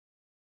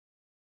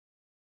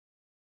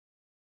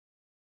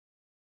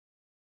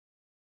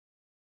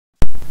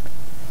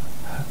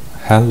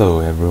Hello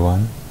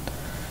everyone.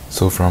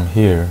 So from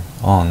here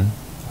on,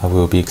 I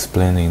will be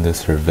explaining the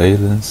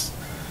surveillance,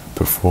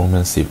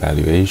 performance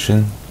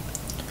evaluation,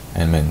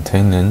 and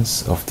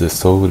maintenance of the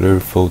solar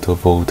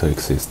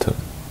photovoltaic system.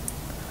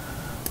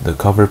 The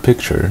cover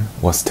picture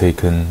was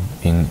taken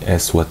in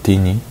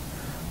Eswatini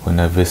when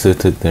I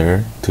visited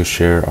there to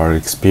share our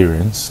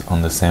experience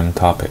on the same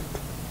topic.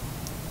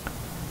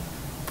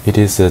 It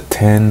is a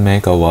 10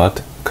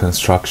 megawatt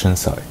construction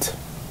site.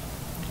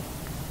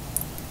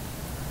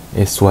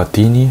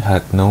 Eswatini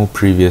had no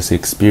previous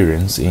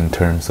experience in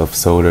terms of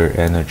solar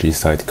energy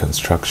site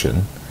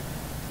construction.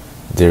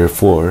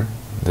 Therefore,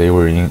 they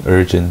were in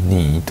urgent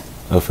need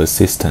of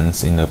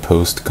assistance in a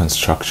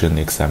post-construction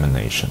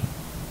examination.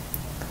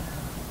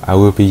 I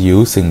will be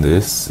using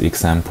this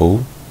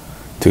example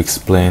to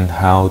explain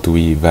how do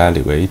we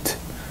evaluate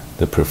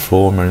the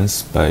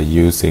performance by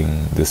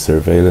using the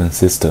surveillance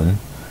system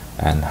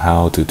and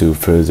how to do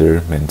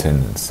further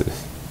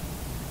maintenances.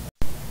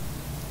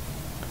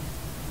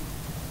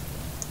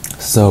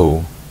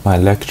 So, my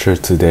lecture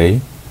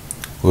today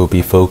will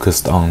be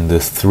focused on the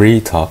three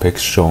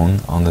topics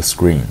shown on the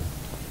screen: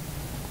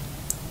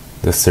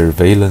 the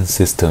surveillance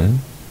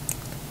system,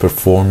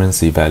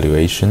 performance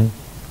evaluation,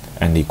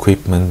 and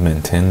equipment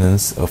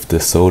maintenance of the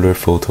solar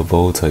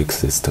photovoltaic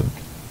system.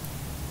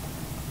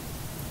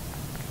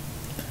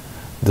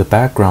 The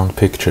background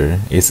picture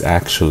is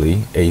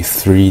actually a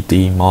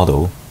 3D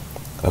model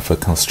of a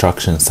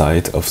construction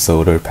site of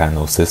solar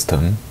panel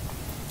system,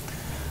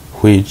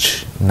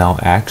 which now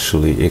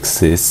actually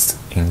exists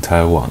in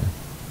Taiwan.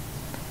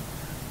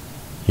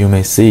 You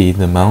may see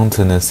the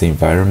mountainous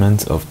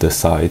environment of the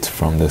site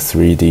from the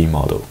 3D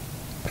model.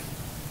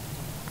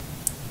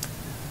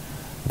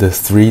 The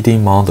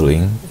 3D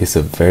modeling is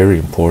a very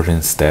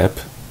important step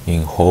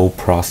in whole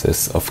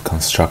process of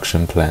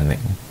construction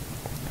planning.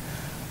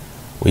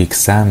 We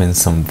examine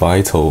some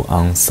vital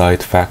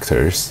on-site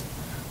factors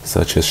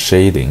such as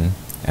shading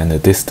and the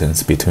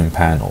distance between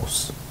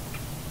panels.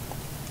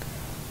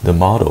 The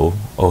model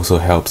also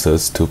helps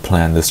us to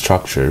plan the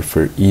structure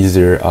for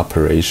easier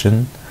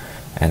operation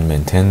and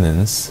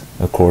maintenance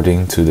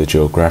according to the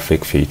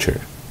geographic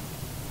feature.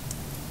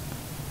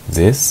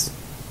 This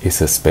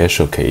is a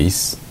special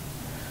case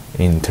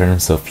in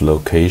terms of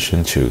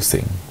location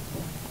choosing.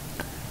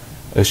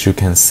 As you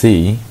can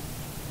see,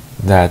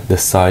 that the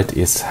site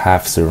is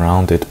half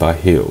surrounded by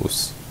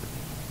hills.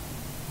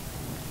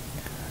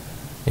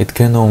 It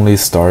can only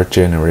start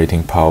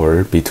generating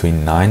power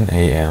between 9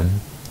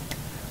 a.m.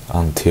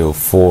 until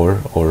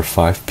 4 or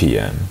 5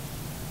 p.m.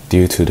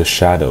 due to the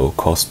shadow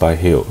caused by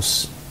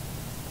hills.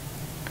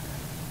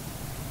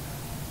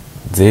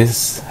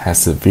 This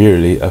has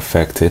severely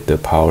affected the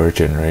power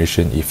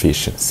generation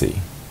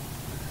efficiency.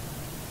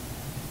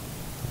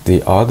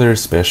 The other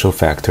special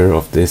factor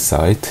of this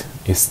site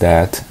is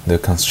that the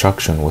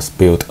construction was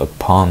built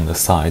upon the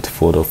site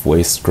full of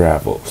waste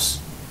gravels.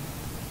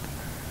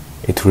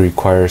 It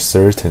requires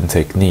certain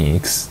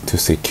techniques to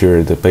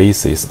secure the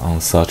bases on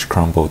such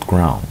crumbled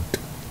ground.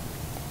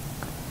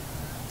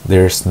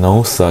 There's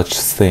no such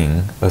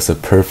thing as a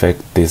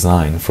perfect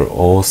design for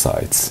all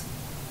sites.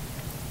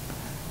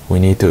 We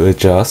need to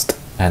adjust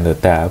and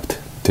adapt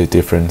to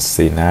different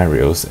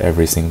scenarios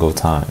every single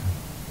time.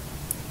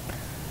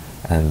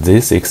 And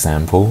this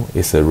example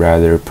is a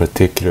rather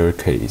particular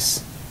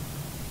case.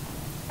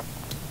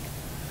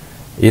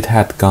 It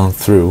had gone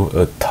through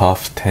a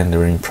tough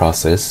tendering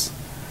process.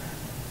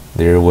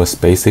 There was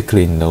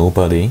basically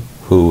nobody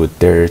who would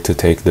dare to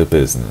take the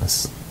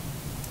business.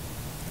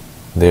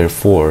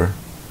 Therefore,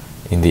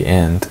 in the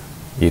end,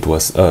 it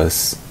was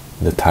us,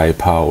 the Thai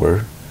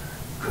Power,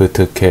 who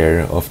took care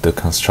of the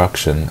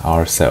construction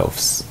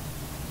ourselves.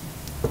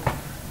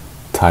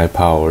 Thai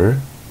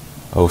Power,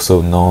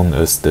 also known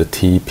as the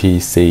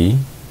TPC,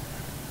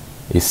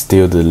 is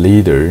still the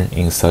leader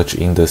in such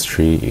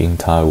industry in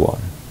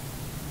Taiwan.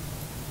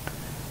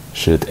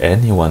 Should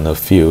any one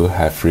of you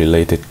have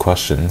related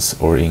questions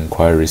or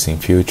inquiries in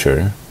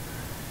future,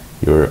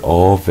 you are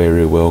all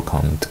very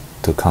welcomed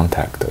to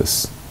contact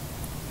us.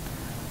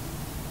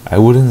 I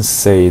wouldn't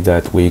say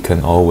that we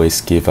can always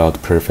give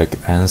out perfect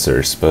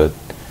answers, but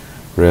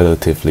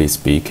relatively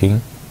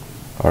speaking,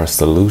 our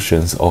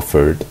solutions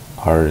offered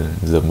are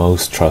the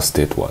most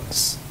trusted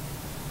ones.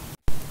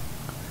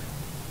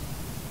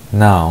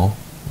 Now,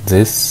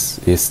 this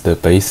is the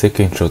basic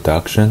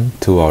introduction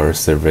to our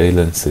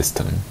surveillance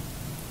system.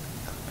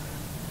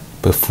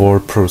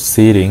 Before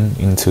proceeding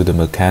into the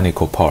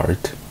mechanical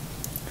part,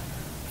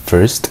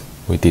 first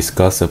we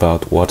discuss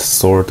about what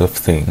sort of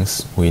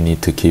things we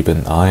need to keep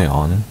an eye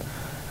on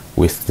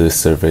with the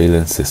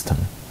surveillance system.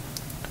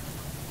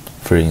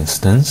 For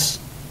instance,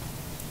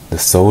 the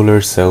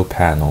solar cell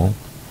panel,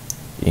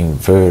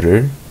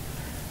 inverter,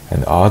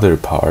 and other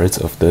parts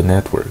of the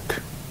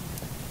network.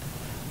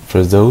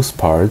 For those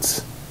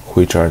parts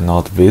which are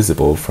not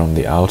visible from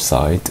the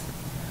outside,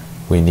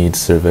 we need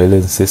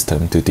surveillance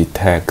system to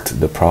detect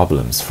the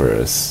problems for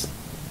us.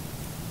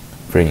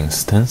 For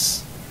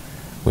instance,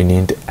 we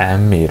need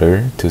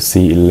ammeter to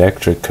see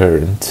electric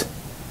current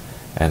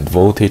and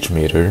voltage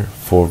meter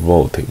for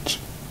voltage.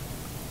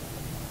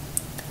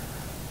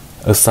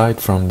 Aside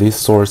from this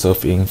source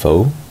of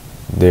info,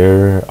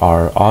 there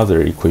are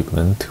other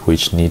equipment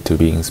which need to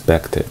be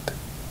inspected.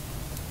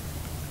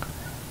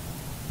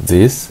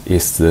 This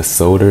is the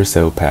solar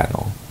cell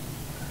panel.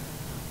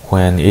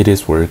 When it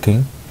is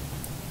working,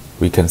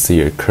 we can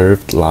see a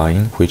curved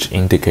line which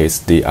indicates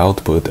the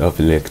output of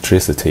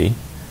electricity,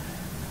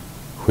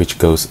 which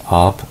goes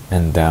up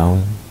and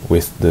down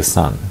with the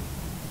sun.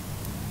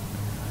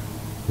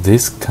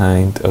 This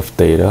kind of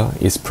data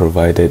is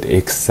provided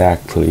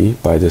exactly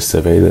by the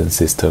surveillance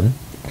system,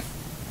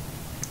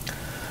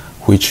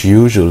 which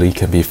usually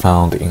can be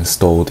found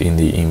installed in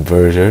the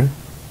inverter,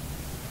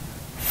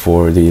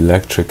 for the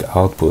electric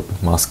output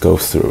must go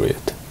through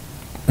it.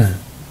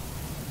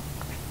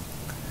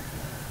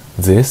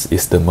 This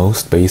is the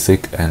most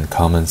basic and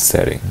common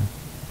setting.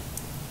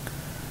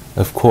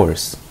 Of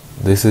course,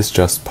 this is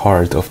just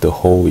part of the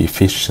whole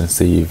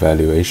efficiency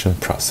evaluation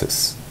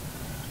process.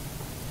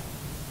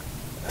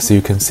 As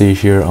you can see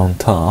here on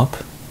top,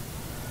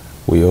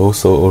 we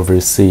also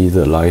oversee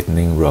the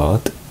lightning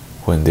rod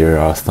when there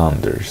are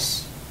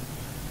thunders.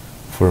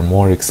 For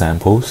more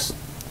examples,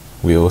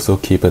 we also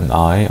keep an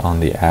eye on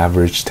the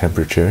average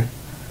temperature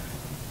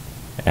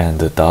and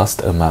the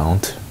dust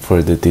amount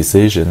for the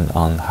decision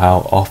on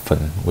how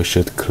often we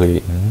should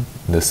clean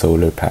the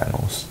solar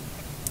panels.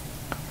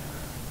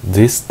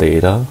 These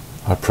data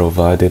are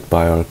provided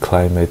by our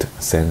climate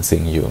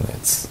sensing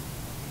units.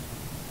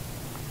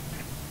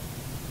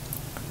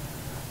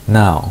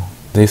 Now,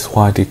 this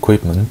white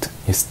equipment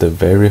is the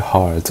very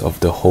heart of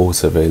the whole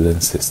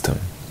surveillance system,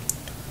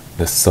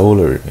 the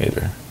solar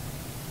emitter.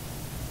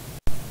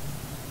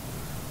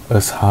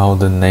 As how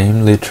the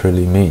name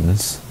literally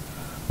means,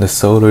 the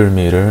solar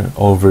emitter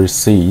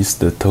oversees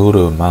the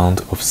total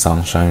amount of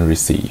sunshine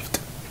received.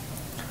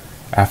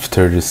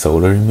 After the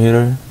solar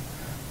emitter,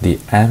 the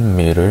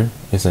ammeter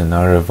is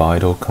another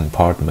vital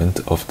compartment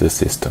of the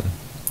system.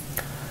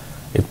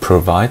 It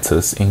provides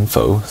us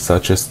info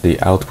such as the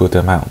output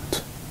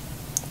amount.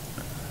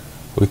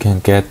 We can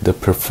get the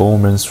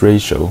performance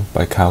ratio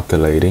by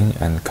calculating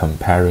and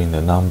comparing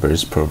the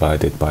numbers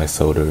provided by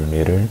solar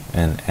emitter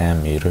and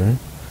ammeter,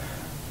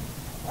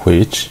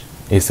 which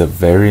is a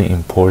very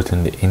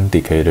important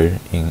indicator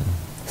in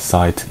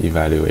site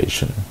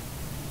evaluation.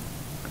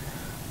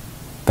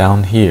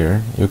 Down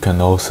here, you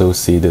can also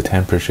see the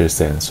temperature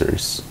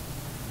sensors.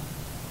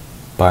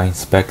 By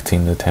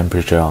inspecting the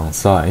temperature on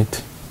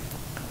site,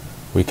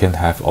 we can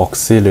have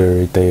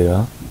auxiliary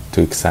data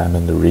to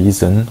examine the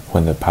reason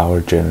when the power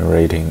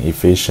generating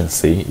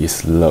efficiency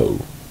is low.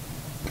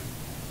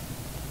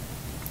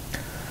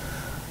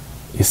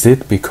 Is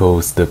it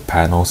because the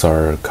panels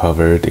are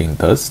covered in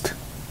dust?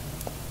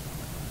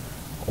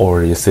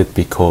 Or is it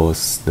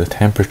because the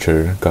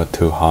temperature got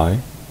too high?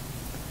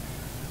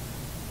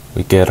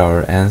 We get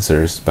our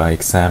answers by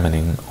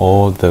examining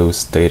all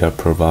those data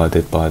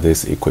provided by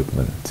this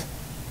equipment.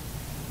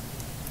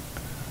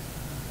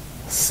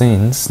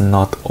 Since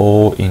not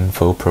all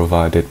info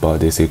provided by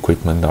this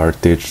equipment are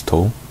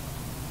digital,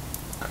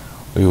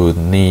 we would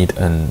need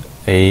an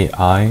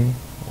AI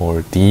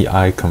or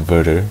DI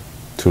converter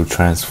to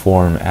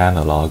transform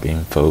analog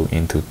info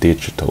into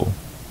digital.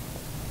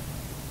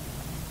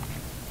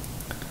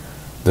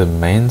 The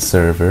main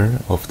server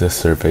of the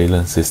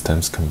surveillance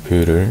system's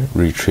computer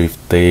retrieved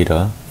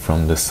data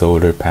from the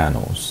solar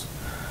panels,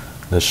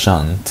 the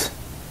shunt,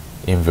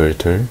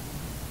 inverter,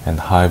 and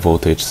high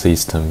voltage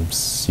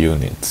systems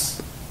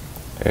units,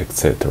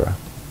 etc.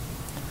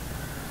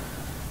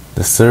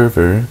 The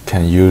server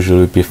can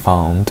usually be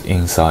found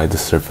inside the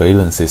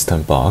surveillance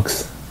system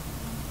box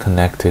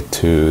connected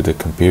to the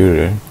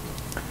computer,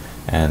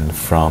 and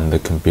from the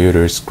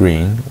computer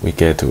screen we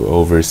get to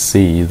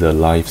oversee the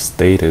life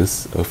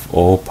status of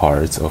all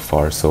parts of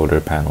our solar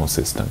panel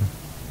system.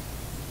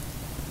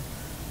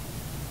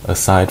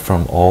 Aside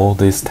from all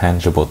this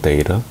tangible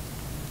data,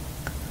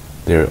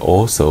 there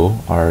also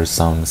are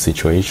some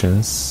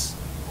situations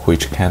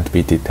which can't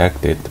be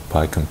detected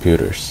by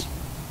computers.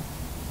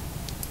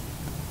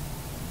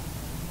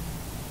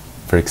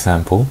 For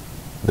example,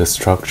 the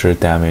structure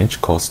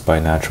damage caused by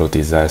natural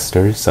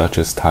disasters such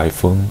as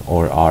typhoon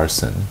or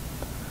arson.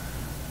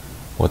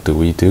 What do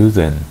we do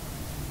then?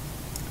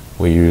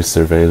 We use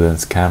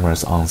surveillance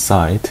cameras on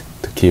site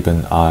to keep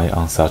an eye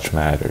on such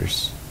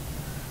matters.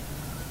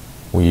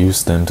 We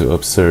use them to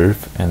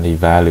observe and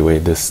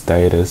evaluate the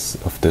status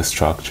of the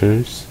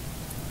structures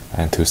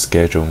and to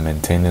schedule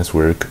maintenance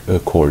work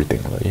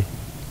accordingly.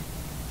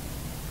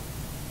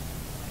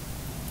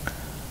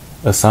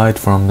 Aside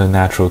from the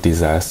natural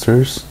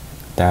disasters,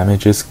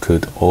 damages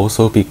could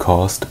also be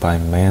caused by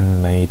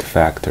man-made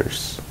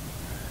factors.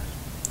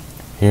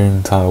 Here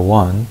in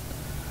Taiwan,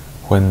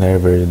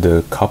 whenever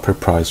the copper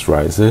price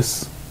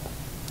rises,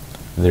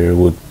 there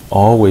would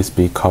always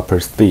be copper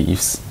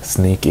thieves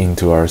sneak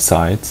into our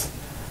sites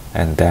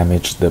and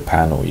damage the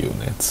panel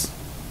units.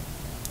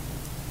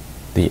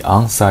 The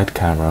on-site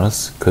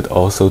cameras could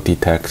also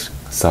detect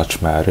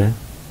such matter,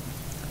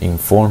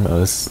 inform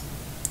us,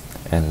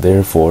 and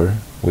therefore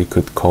we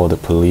could call the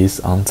police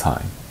on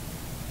time.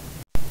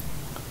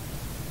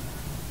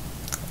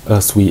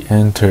 As we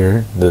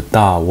enter the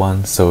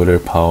Taiwan solar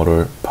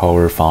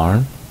power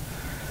farm,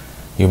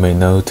 you may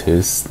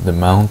notice the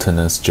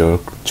mountainous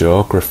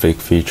geographic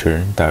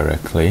feature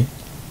directly,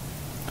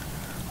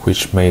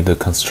 which made the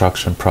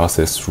construction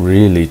process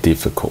really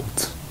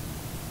difficult.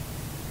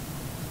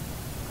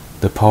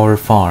 The power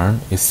farm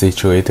is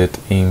situated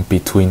in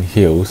between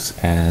hills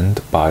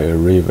and by a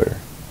river.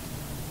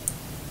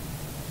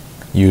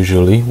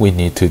 Usually we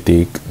need to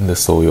dig the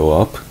soil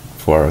up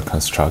for our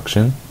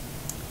construction.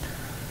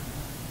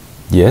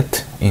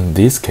 Yet, in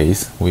this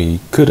case,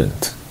 we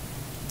couldn't,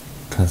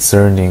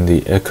 concerning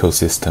the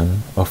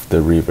ecosystem of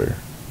the river.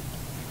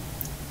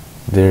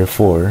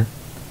 Therefore,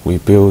 we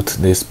built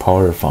this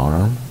power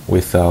farm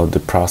without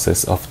the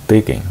process of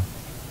digging.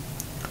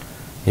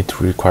 It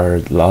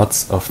required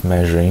lots of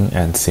measuring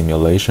and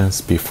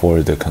simulations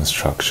before the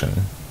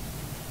construction.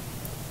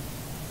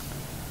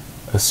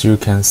 As you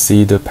can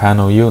see, the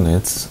panel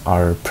units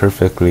are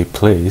perfectly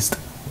placed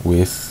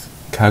with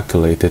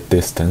calculated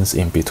distance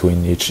in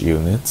between each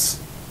units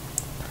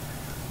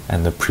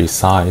and the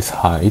precise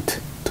height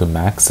to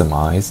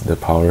maximize the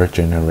power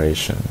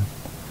generation.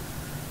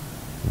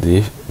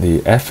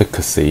 The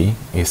efficacy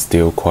is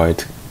still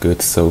quite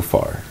good so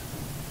far.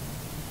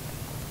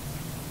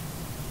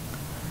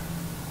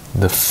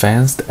 The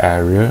fenced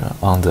area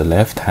on the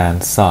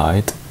left-hand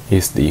side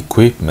is the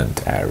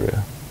equipment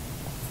area.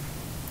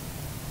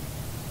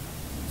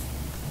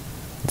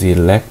 The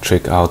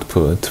electric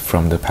output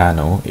from the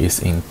panel is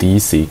in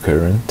DC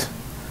current,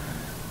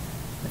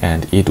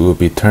 and it will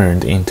be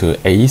turned into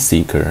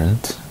AC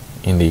current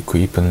in the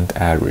equipment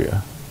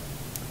area.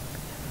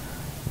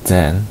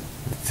 Then,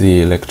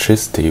 the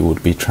electricity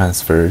would be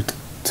transferred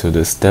to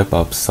the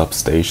step-up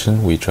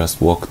substation we just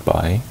walked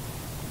by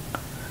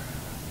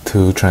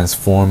to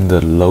transform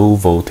the low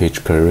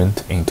voltage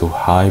current into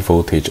high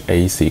voltage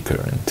AC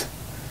current.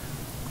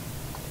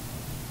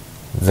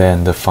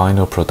 Then the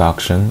final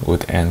production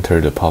would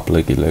enter the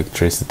public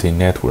electricity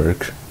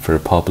network for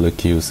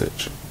public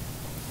usage.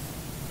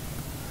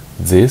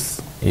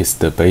 This is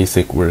the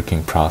basic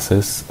working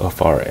process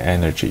of our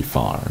energy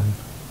farm.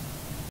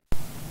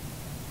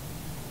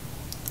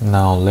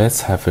 Now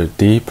let's have a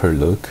deeper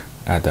look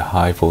at the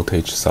high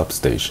voltage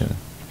substation.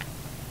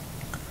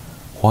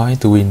 Why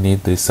do we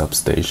need this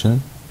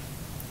substation?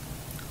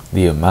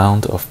 The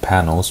amount of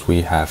panels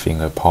we have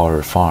in a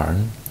power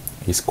farm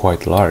is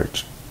quite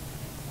large.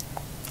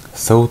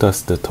 So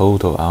does the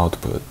total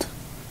output.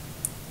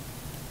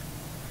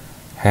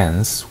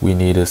 Hence, we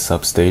need a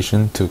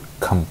substation to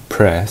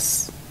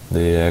compress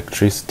the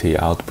electricity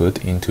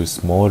output into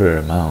smaller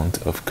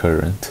amount of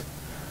current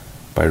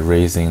by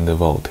raising the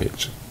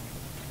voltage.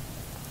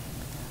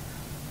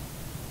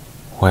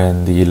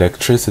 When the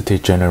electricity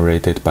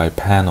generated by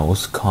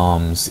panels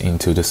comes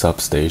into the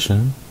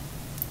substation,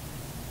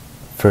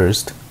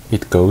 first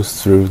it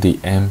goes through the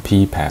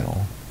MP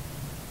panel.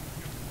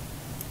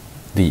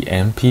 The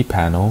MP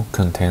panel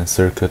contains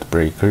circuit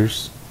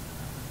breakers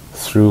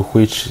through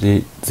which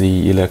the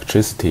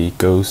electricity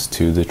goes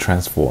to the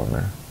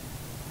transformer.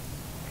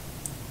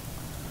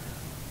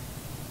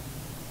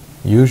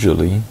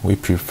 Usually, we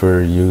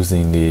prefer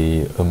using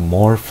the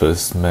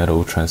amorphous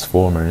metal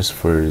transformers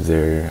for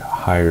their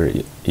higher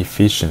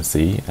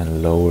efficiency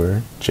and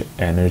lower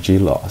energy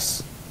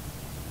loss.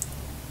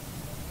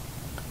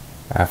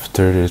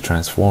 After the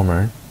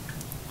transformer,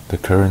 the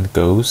current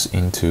goes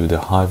into the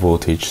high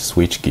voltage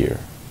switchgear.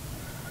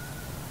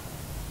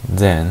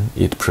 Then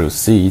it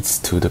proceeds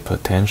to the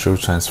potential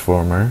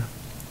transformer,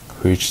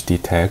 which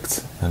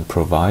detects and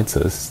provides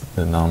us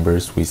the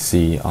numbers we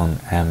see on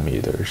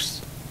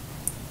ammeters.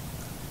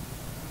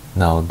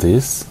 Now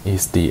this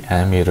is the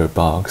ammeter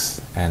box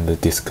and the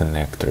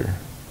disconnector.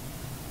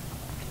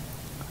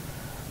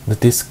 The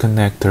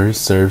disconnector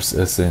serves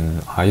as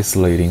an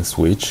isolating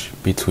switch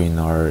between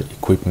our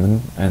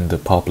equipment and the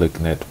public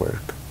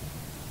network.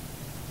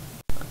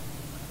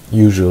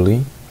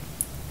 Usually,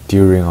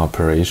 during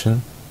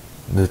operation,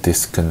 the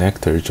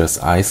disconnector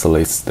just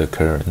isolates the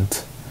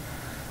current.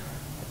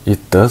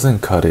 It doesn't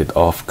cut it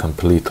off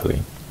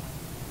completely.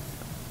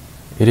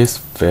 It is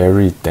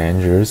very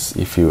dangerous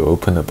if you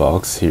open a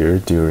box here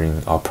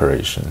during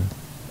operation.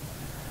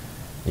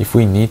 If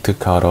we need to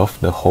cut off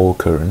the whole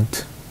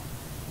current,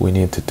 we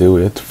need to do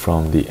it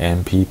from the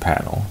MP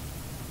panel.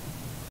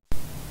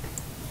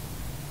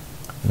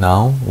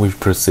 Now we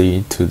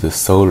proceed to the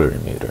solar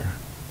emitter.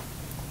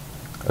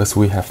 As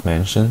we have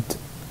mentioned,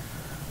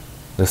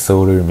 the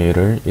solar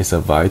emitter is a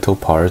vital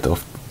part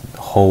of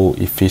the whole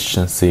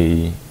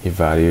efficiency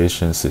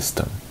evaluation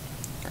system.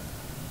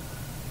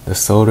 The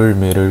solar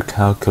emitter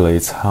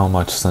calculates how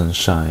much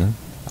sunshine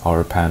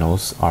our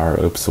panels are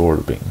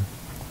absorbing.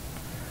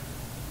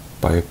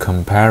 By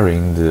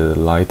comparing the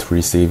light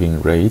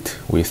receiving rate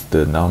with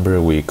the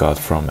number we got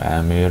from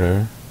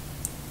ammeter,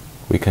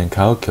 we can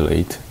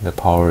calculate the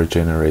power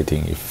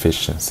generating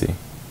efficiency.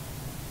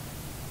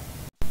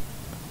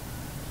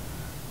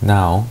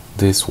 Now,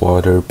 this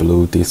water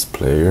blue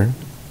displayer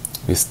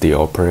is the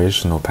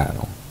operational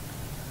panel,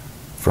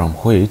 from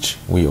which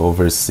we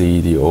oversee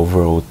the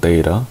overall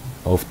data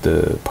of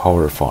the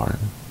power farm.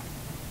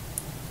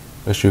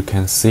 As you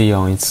can see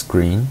on its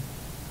screen,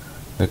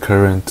 the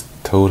current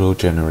total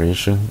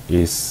generation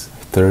is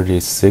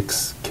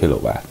 36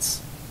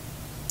 kilowatts.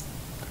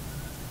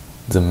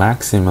 The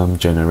maximum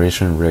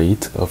generation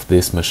rate of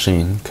this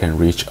machine can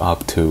reach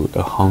up to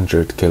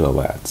 100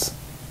 kilowatts,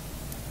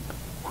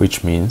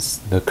 which means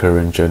the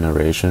current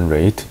generation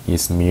rate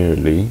is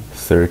merely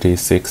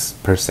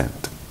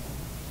 36%.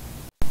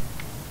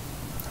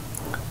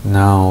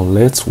 Now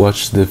let's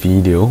watch the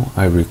video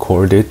I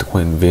recorded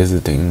when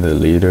visiting the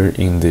leader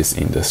in this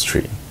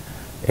industry,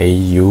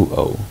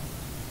 AUO.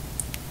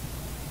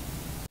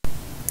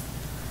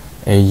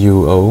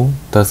 AUO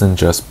doesn't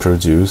just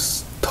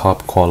produce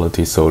top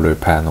quality solar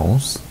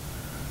panels,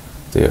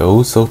 they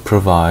also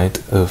provide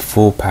a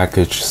full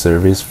package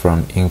service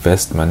from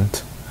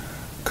investment,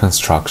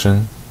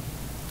 construction,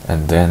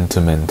 and then to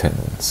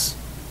maintenance.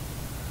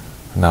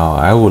 Now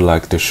I would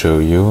like to show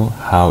you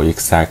how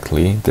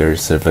exactly their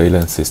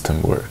surveillance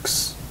system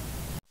works.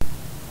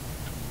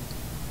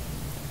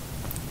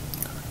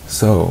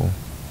 So,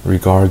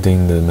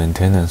 regarding the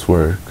maintenance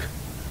work,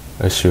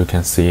 as you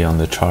can see on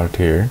the chart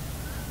here,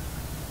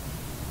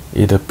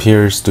 it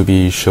appears to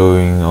be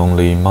showing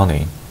only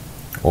money,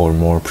 or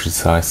more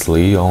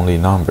precisely only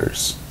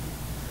numbers.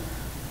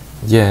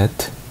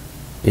 Yet,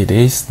 it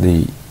is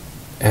the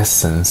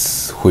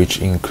essence which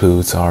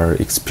includes our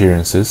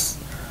experiences,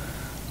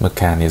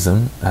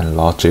 mechanism, and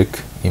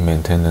logic in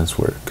maintenance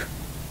work.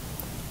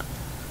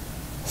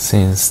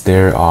 Since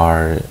there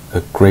are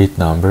a great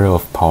number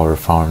of power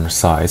farm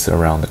sites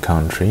around the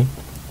country,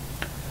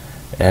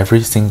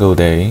 every single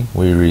day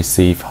we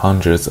receive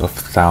hundreds of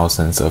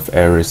thousands of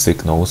error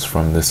signals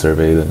from the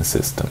surveillance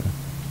system.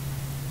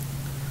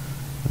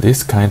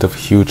 This kind of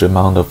huge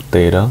amount of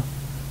data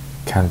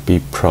can't be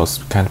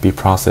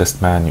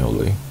processed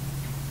manually.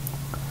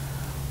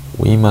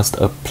 We must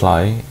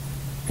apply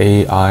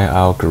AI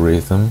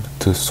algorithm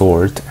to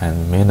sort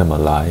and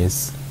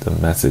minimize the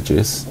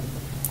messages,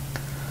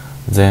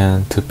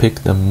 then to pick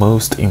the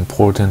most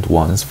important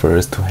ones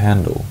first to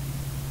handle.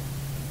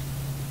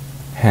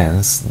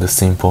 Hence the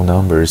simple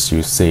numbers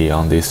you see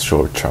on this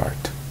short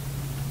chart.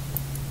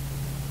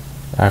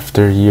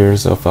 After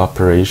years of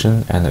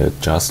operation and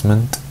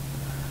adjustment,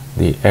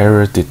 the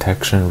error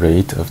detection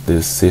rate of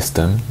this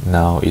system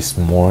now is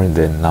more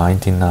than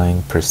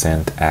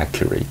 99%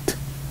 accurate.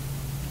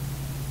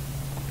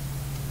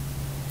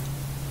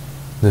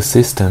 The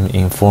system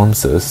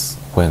informs us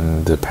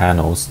when the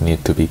panels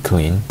need to be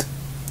cleaned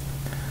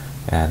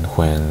and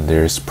when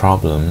there's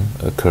problem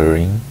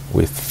occurring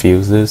with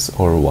fuses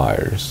or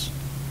wires,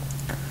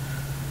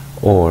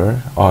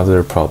 or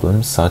other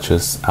problems such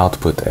as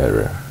output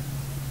error.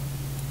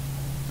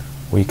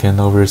 We can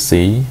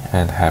oversee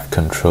and have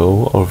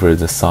control over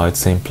the site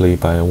simply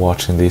by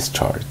watching these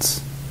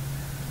charts.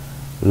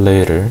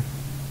 Later,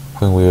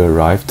 when we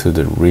arrive to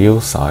the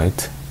real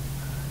site,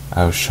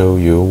 I'll show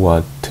you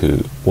what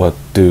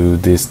do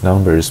these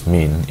numbers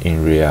mean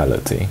in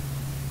reality.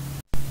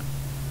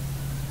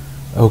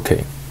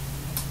 Okay.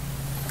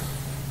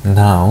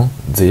 Now,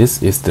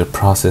 this is the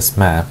process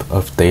map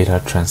of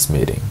data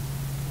transmitting.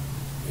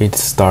 It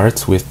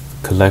starts with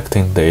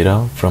collecting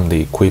data from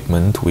the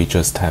equipment we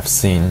just have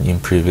seen in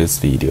previous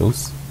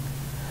videos.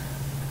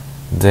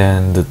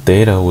 Then the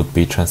data would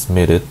be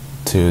transmitted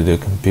to the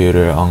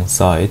computer on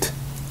site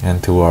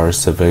and to our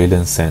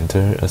surveillance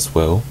center as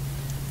well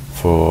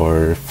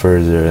for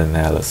further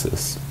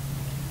analysis.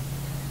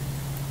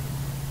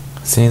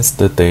 Since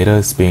the data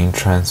is being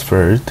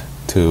transferred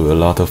to a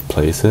lot of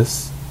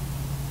places,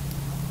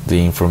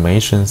 the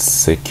information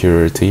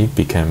security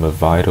became a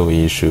vital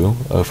issue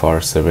of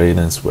our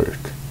surveillance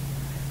work.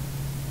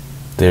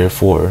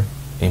 Therefore,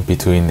 in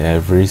between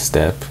every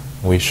step,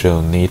 we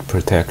shall need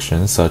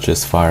protection such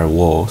as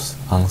firewalls,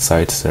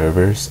 on-site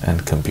servers,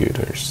 and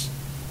computers.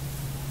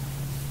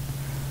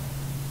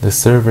 The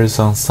servers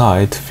on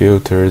site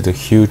filter the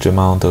huge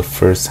amount of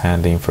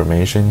first-hand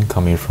information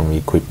coming from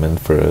equipment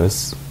for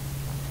us,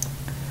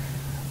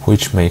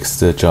 which makes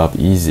the job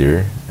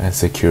easier and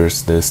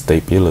secures the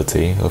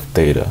stability of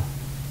data.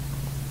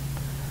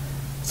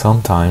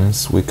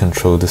 Sometimes we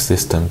control the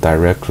system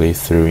directly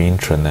through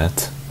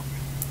intranet.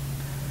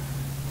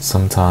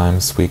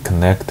 Sometimes we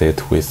connect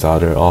it with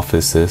other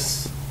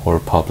offices or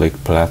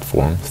public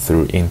platform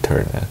through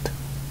internet.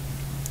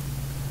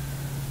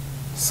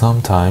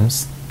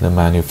 Sometimes the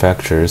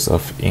manufacturers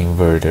of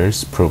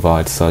inverters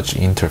provide such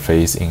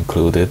interface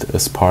included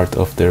as part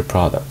of their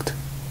product.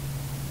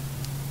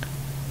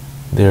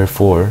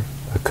 Therefore,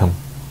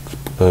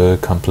 a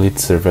complete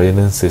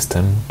surveillance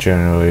system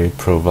generally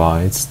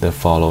provides the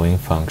following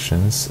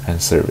functions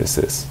and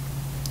services: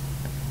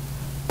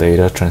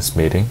 data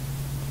transmitting,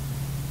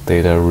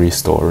 data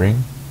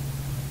restoring,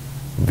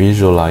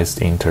 visualized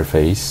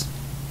interface,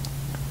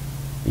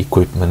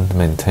 equipment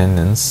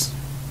maintenance,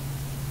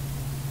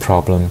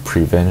 problem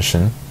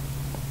prevention,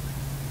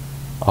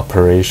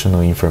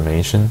 operational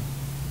information,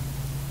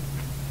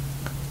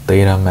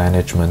 data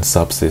management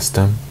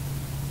subsystem,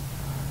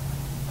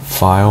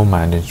 file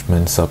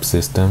management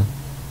subsystem,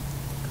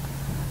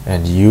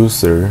 and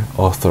User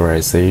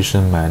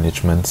Authorization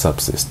Management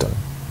subsystem.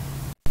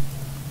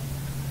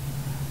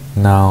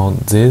 Now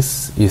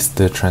this is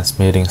the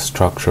transmitting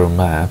structural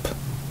map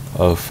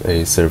of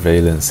a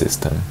surveillance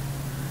system.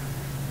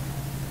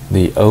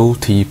 The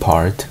OT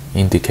part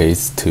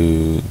indicates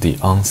to the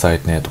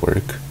on-site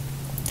network,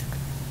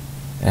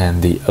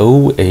 and the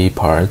OA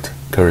part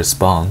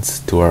corresponds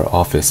to our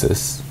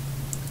offices,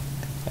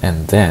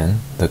 and then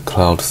the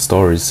cloud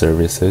storage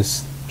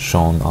services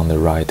shown on the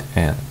right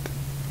end.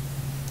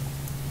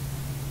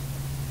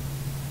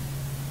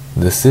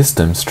 The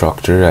system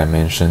structure I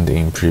mentioned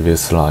in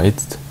previous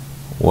slides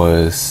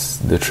was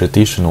the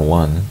traditional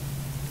one,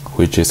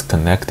 which is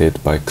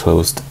connected by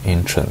closed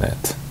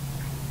intranet.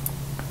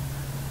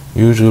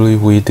 Usually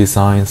we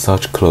design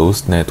such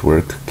closed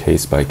network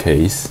case by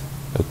case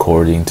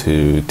according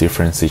to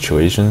different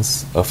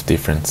situations of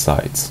different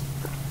sites.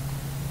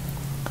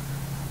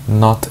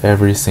 Not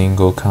every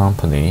single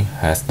company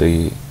has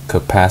the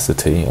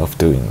capacity of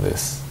doing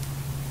this.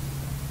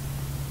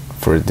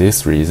 For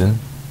this reason,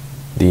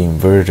 the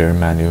inverter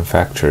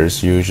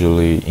manufacturers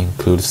usually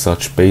include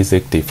such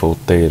basic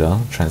default data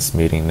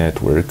transmitting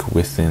network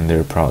within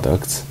their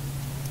products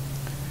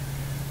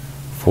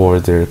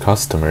for their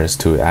customers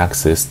to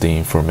access the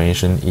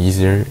information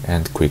easier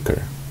and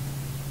quicker.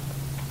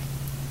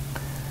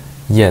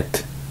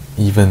 Yet,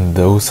 even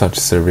though such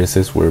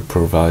services were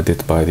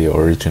provided by the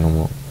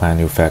original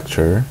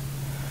manufacturer,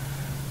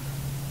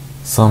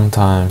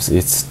 sometimes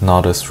it's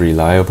not as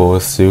reliable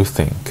as you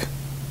think.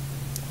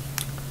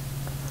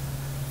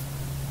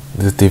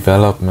 The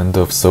development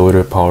of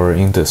solar power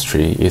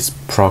industry is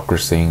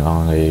progressing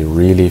on a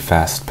really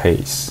fast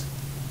pace.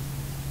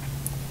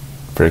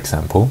 For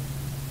example,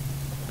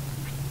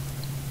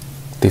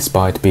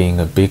 despite being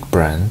a big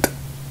brand,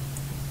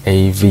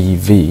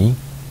 AVV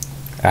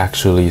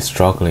actually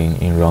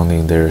struggling in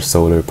running their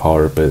solar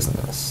power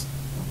business.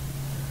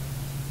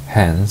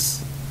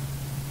 Hence,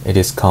 it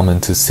is common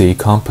to see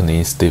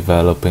companies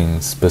developing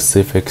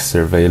specific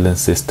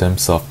surveillance system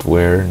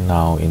software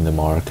now in the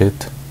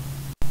market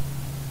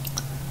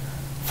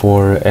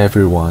for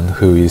everyone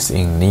who is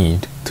in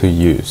need to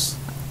use.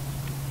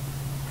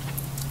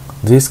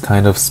 This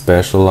kind of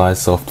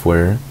specialized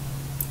software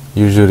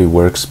usually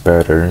works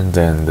better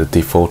than the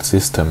default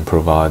system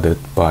provided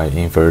by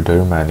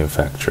inverter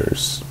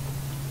manufacturers.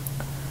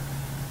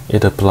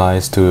 It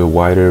applies to a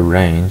wider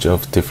range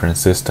of different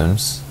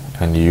systems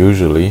and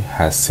usually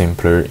has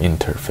simpler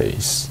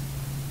interface.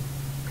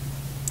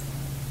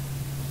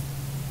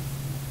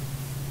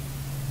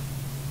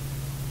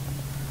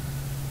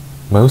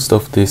 Most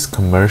of these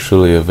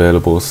commercially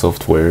available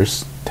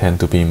softwares tend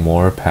to be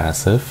more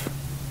passive,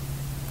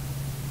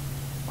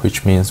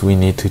 which means we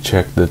need to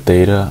check the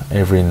data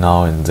every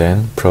now and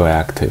then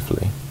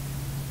proactively.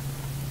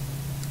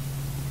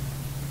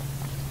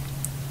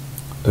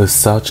 As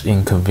such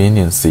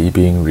inconveniency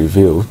being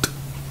revealed,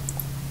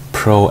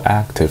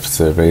 proactive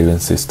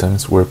surveillance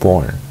systems were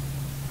born.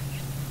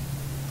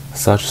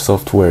 Such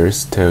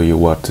softwares tell you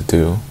what to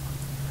do,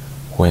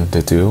 when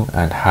to do,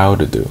 and how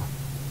to do.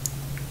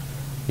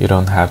 You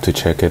don't have to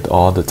check it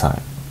all the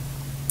time.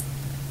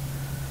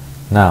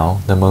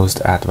 Now, the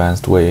most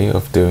advanced way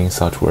of doing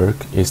such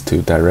work is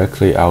to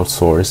directly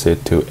outsource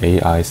it to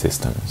AI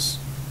systems.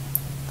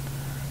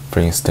 For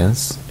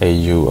instance,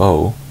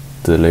 AUO,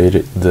 the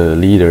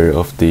leader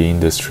of the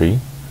industry,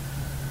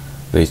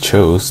 they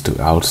chose to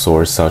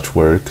outsource such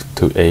work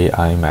to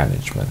AI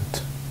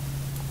management.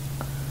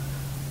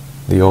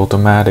 The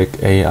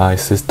automatic AI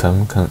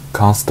system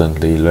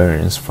constantly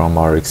learns from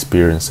our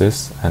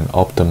experiences and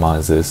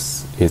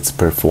optimizes its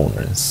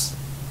performance.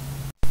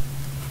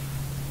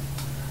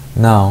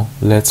 Now,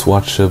 let's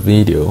watch a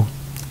video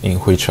in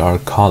which our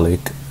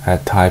colleague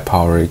at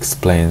Taipower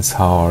explains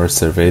how our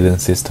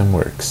surveillance system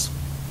works.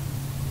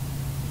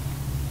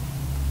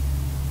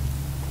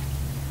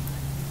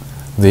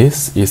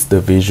 This is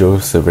the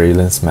visual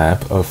surveillance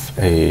map of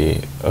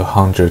a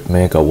 100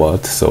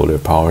 megawatt solar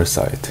power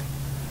site.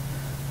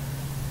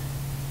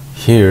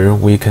 Here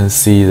we can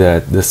see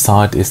that the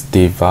site is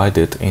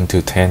divided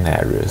into 10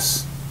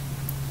 areas.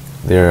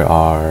 There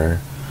are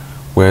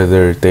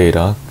weather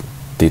data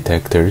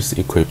detectors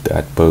equipped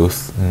at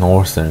both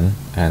northern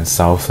and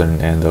southern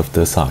end of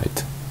the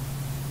site.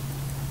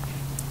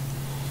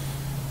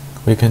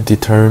 We can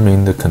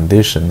determine the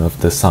condition of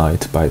the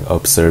site by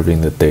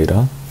observing the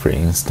data, for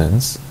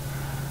instance,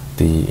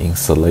 the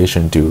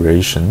installation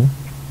duration,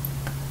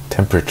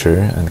 temperature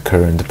and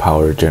current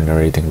power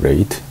generating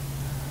rate,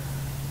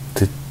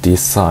 to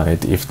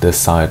decide if the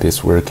site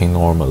is working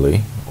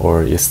normally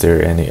or is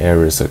there any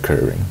errors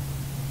occurring.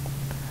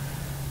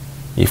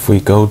 If we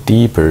go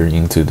deeper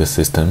into the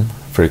system,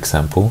 for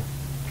example,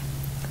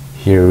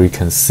 here we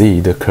can see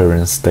the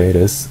current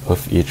status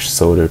of each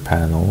solar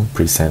panel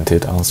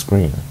presented on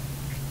screen.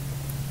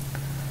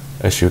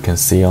 As you can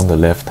see on the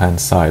left-hand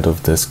side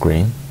of the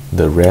screen,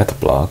 the red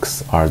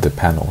blocks are the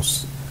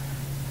panels,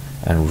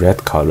 and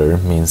red color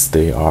means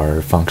they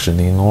are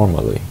functioning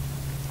normally.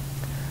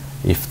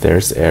 If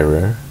there's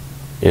error,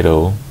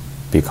 it'll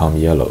become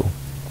yellow.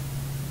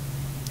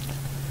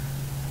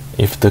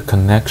 If the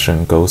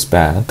connection goes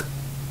bad,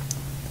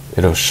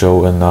 it'll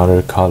show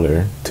another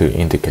color to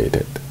indicate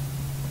it.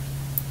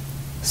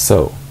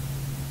 So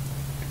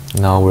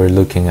now we're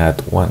looking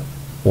at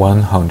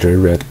 100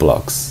 red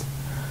blocks,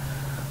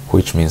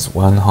 which means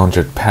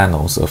 100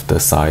 panels of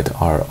the site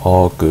are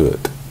all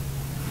good.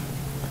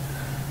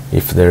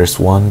 If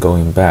there's one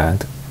going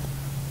bad,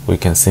 we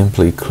can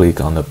simply click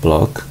on the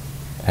block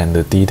and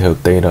the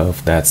detailed data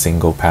of that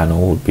single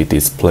panel will be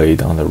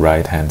displayed on the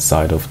right hand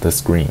side of the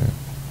screen,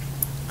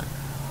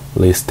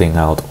 listing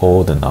out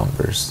all the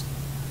numbers.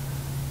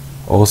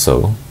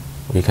 Also,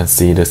 we can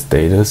see the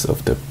status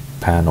of the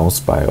panels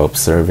by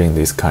observing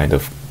this kind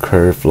of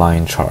curved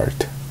line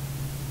chart.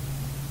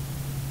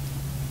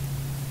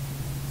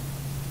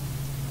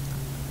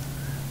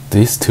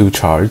 These two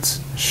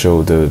charts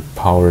show the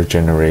power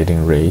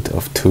generating rate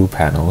of two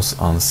panels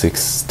on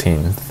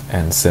 16th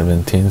and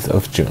 17th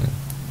of June.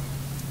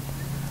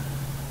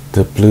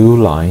 The blue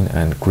line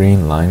and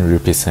green line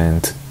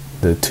represent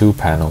the two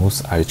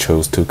panels I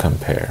chose to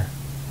compare.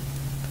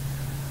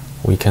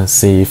 We can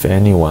see if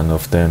any one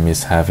of them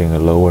is having a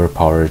lower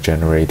power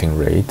generating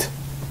rate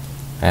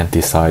and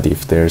decide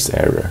if there's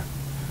error.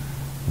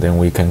 Then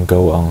we can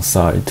go on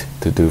site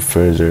to do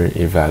further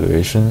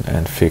evaluation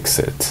and fix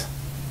it.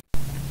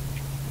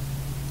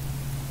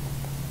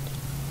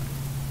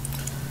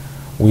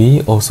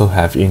 We also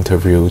have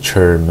interviewed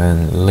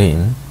Chairman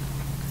Lin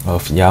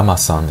of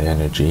Yamasan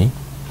Energy,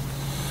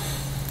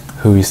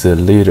 who is a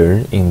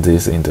leader in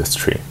this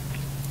industry,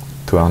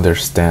 to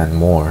understand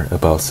more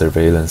about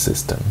surveillance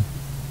system.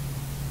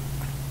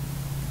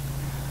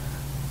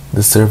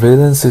 The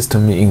surveillance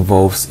system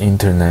involves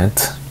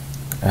internet,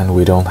 and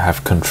we don't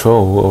have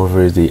control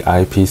over the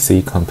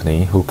IPC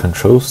company who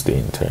controls the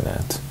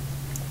internet.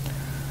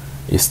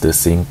 Is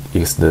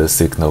the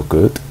signal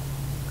good?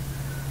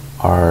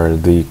 Are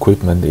the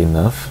equipment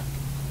enough?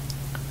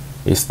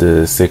 Is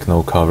the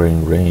signal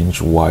covering range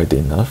wide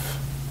enough?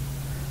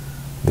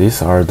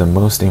 These are the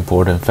most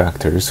important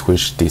factors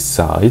which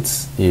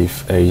decides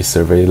if a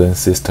surveillance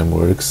system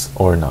works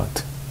or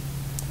not.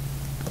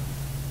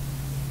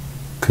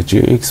 Could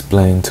you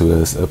explain to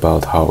us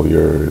about how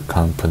your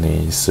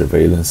company's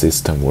surveillance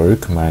system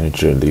works,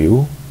 Manager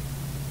Liu?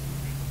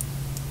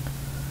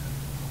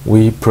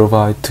 We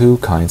provide two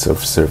kinds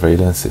of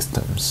surveillance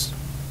systems.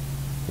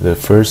 The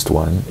first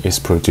one is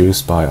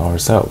produced by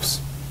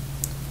ourselves,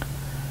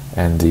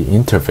 and the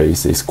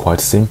interface is quite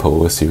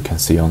simple, as you can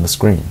see on the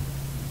screen.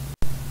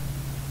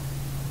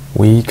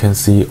 We can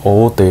see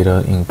all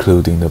data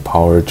including the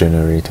power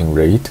generating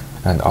rate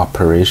and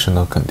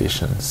operational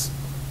conditions.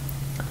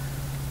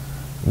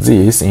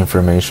 These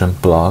information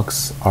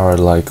blocks are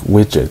like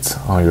widgets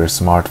on your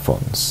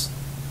smartphones.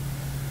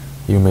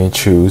 You may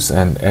choose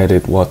and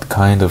edit what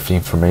kind of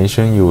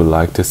information you would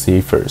like to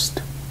see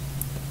first.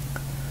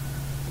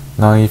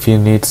 Now if you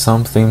need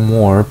something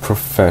more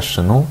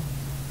professional,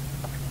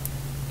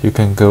 you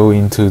can go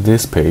into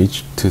this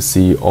page to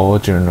see all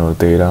general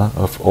data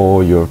of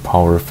all your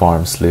power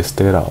farms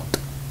listed out.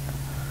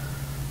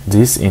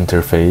 This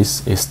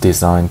interface is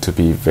designed to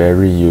be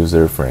very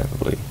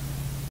user-friendly.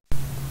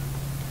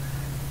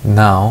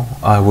 Now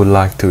I would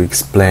like to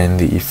explain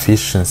the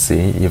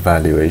efficiency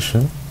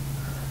evaluation,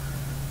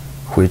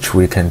 which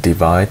we can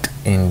divide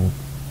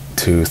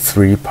into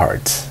three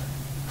parts.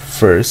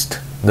 First,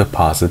 the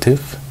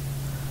positive.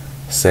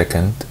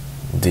 Second,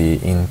 the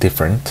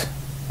indifferent.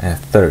 And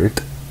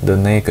third, the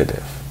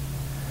negative.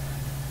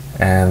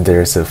 And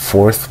there's a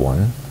fourth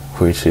one,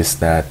 which is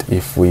that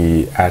if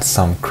we add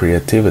some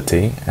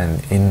creativity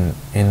and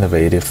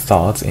innovative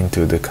thoughts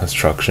into the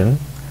construction,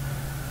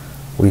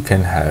 we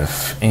can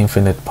have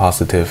infinite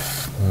positive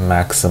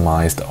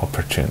maximized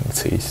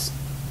opportunities.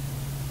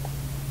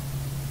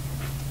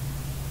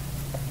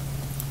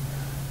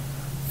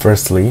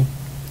 Firstly,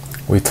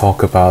 we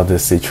talk about the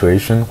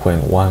situation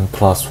when 1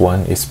 +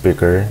 1 is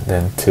bigger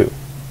than 2.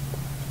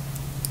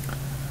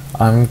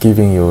 I'm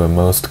giving you a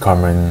most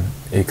common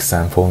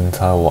example in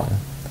Taiwan,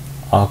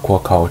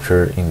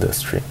 aquaculture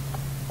industry.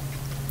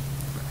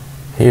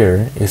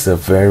 Here is a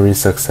very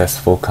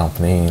successful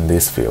company in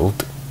this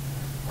field,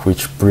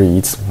 which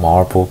breeds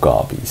marble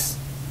guppies.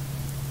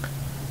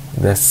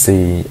 Let's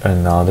see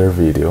another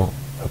video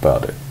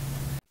about it.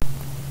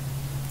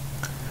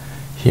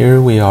 Here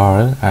we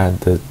are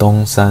at the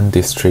Dongsan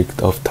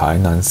district of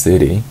Tainan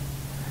City,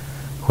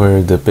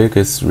 where the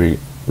biggest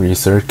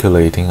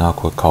recirculating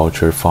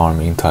aquaculture farm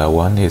in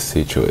Taiwan is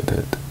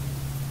situated.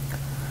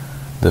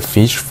 The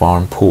fish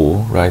farm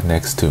pool right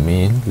next to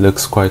me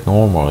looks quite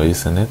normal,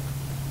 isn't it?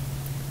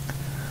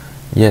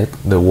 Yet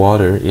the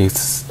water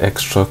is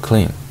extra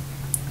clean.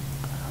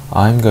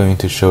 I'm going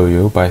to show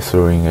you by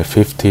throwing a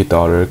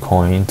 $50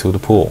 coin into the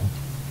pool.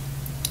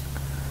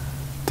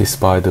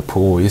 Despite the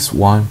pool is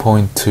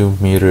 1.2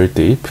 meter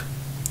deep,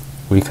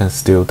 we can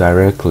still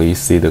directly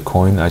see the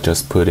coin I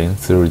just put in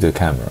through the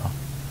camera.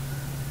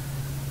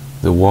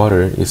 The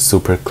water is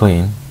super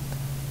clean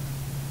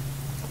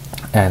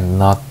and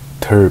not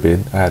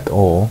turbid at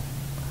all,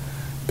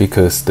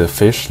 because the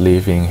fish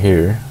living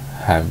here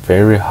have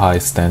very high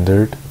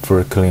standard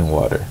for clean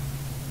water.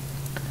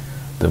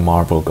 the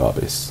marble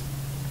gobbies.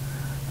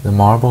 The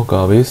marble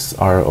gobbies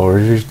are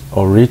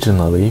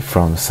originally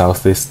from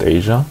Southeast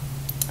Asia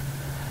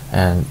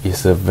and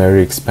is a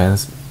very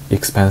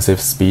expensive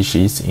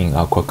species in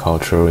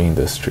aquaculture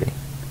industry.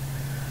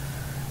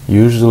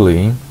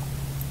 Usually,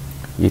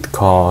 it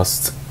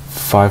costs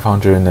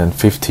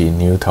 550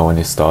 new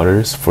Taiwanese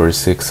dollars for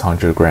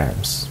 600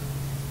 grams.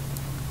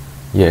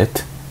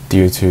 Yet,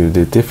 due to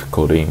the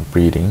difficulty in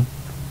breeding,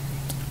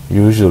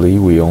 usually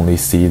we only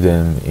see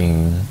them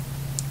in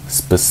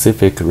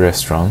specific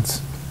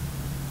restaurants.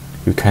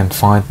 You can't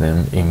find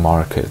them in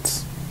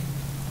markets.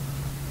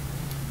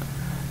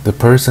 The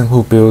person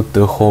who built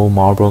the whole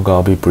marble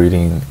gobby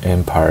breeding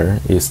empire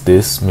is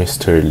this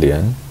Mr.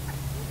 Lian,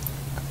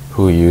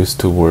 who used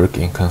to work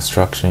in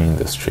construction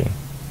industry.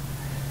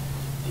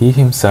 He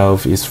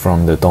himself is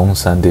from the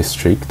Dongsan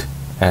district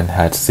and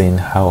had seen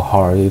how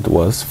hard it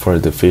was for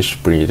the fish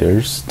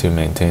breeders to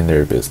maintain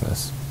their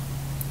business.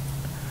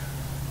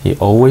 He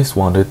always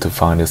wanted to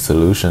find a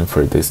solution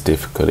for this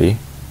difficulty,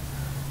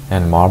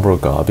 and marble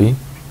gobby,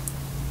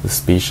 the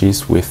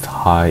species with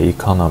high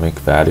economic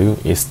value,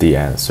 is the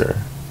answer.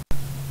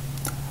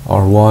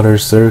 Our water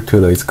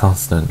circulates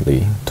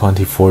constantly,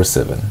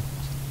 24/7,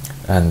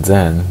 and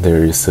then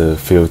there is a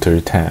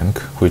filter tank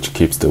which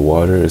keeps the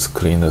water as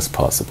clean as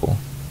possible.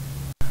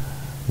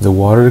 The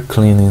water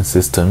cleaning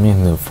system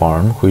in the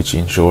farm, which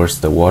ensures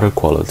the water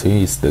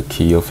quality, is the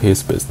key of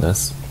his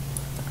business,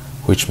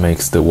 which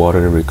makes the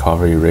water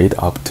recovery rate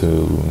up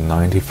to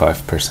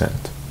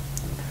 95%.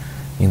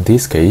 In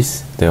this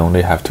case, they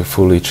only have to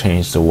fully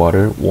change the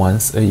water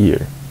once a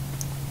year.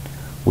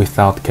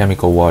 Without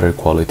chemical water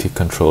quality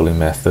controlling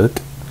method,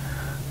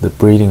 the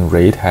breeding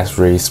rate has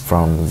raised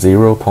from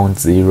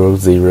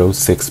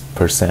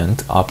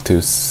 0.006% up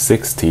to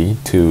 60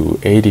 to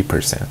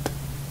 80%.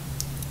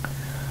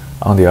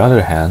 On the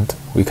other hand,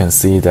 we can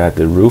see that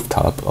the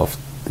rooftop of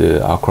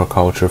the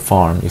aquaculture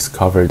farm is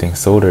covered in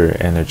solar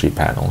energy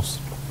panels,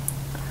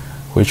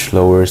 which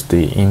lowers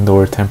the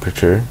indoor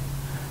temperature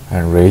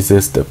and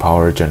raises the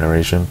power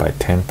generation by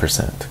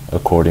 10%,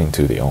 according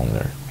to the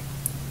owner.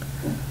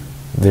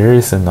 There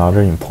is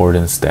another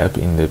important step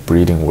in the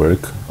breeding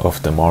work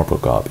of the marble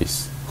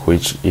gobbies,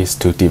 which is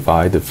to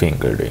divide the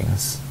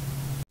fingerlings.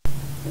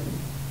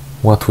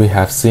 What we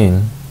have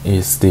seen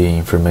is the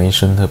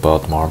information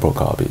about marble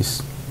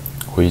gobbies,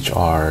 which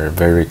are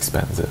very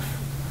expensive.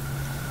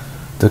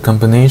 The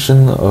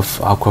combination of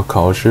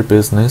aquaculture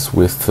business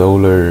with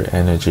solar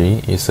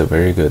energy is a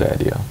very good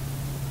idea.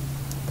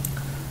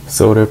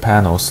 Solar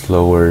panels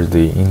lower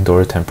the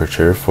indoor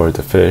temperature for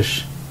the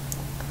fish,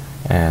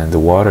 and the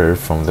water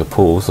from the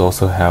pools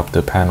also help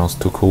the panels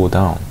to cool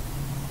down.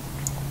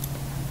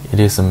 It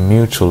is a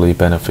mutually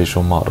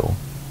beneficial model.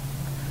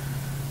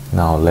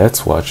 Now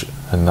let's watch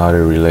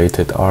another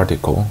related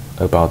article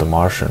about the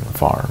mushroom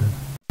farm.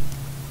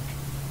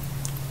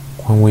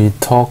 When we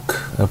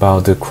talk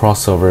about the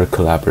crossover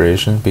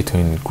collaboration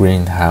between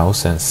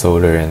greenhouse and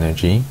solar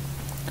energy,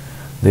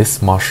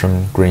 this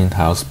mushroom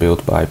greenhouse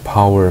built by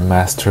Power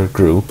Master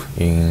Group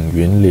in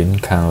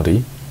Yunlin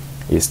County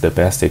is the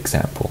best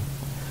example.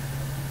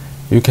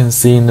 You can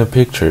see in the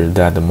picture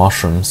that the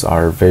mushrooms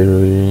are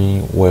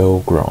very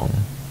well grown.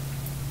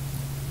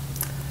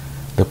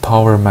 The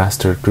Power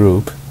Master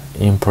Group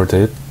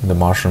imported the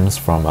mushrooms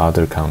from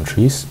other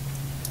countries,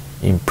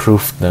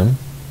 improved them,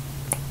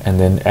 and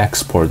then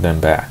export them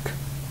back.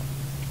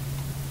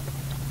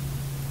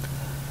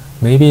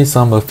 Maybe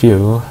some of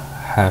you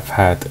have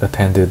had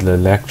attended the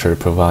lecture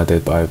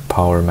provided by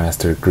Power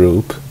Master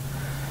Group,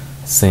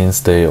 since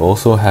they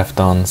also have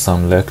done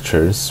some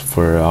lectures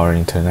for our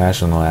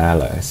international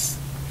allies.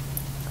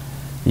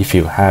 If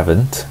you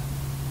haven't,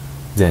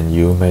 then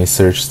you may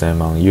search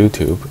them on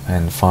YouTube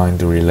and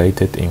find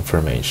related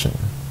information.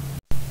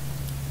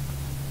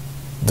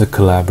 The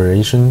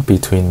collaboration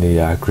between the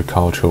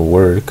agricultural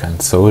work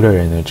and solar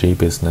energy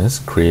business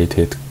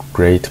created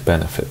great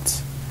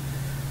benefits.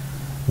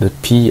 The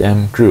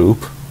PM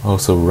Group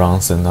also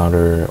runs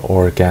another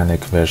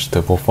organic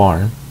vegetable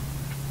farm,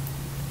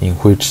 in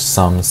which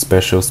some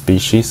special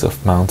species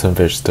of mountain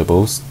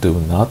vegetables do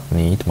not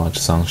need much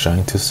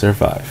sunshine to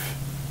survive.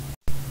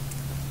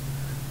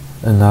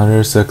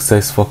 Another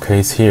successful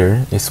case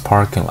here is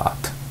parking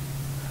lot.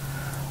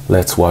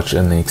 Let's watch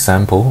an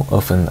example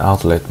of an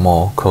outlet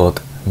mall called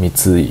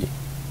Mitsui.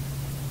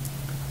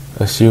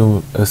 As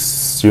you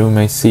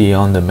may see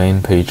on the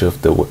main page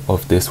of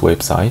this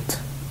website,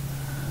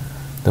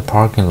 the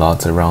parking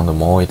lot around the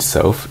mall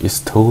itself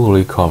is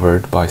totally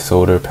covered by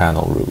solar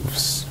panel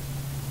roofs.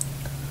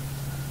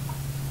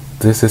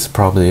 This is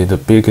probably the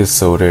biggest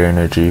solar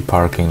energy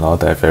parking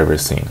lot I've ever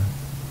seen.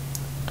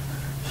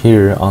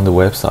 Here on the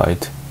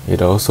website,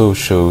 it also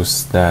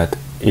shows that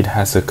it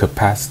has a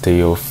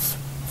capacity of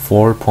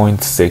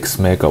 4.6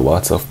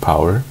 megawatts of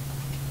power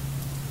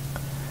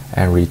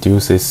and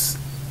reduces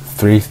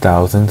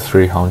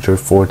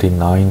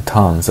 3,349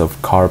 tons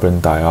of carbon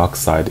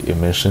dioxide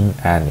emission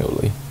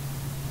annually.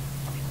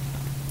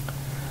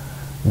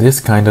 This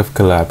kind of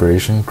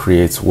collaboration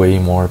creates way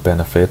more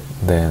benefit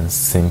than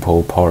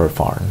simple power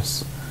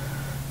farms,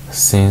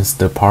 Since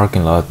the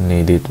parking lot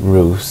needed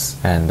roofs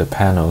and the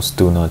panels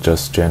do not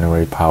just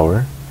generate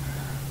power,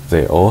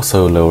 they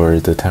also lower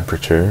the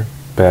temperature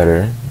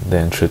better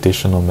than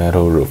traditional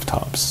metal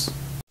rooftops.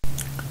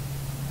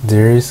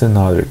 There is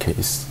another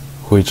case,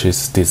 which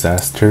is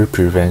disaster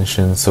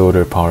prevention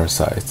solar power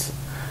sites.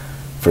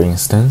 For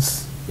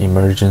instance,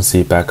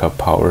 emergency backup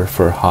power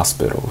for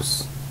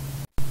hospitals.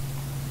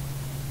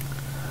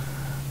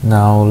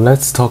 Now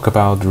let's talk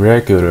about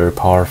regular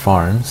power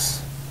farms,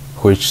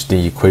 which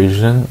the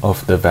equation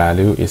of the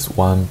value is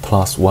 1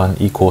 + 1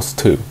 =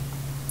 2.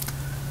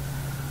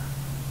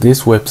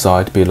 This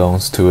website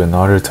belongs to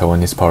another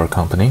Taiwanese power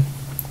company,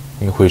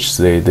 in which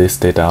they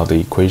listed out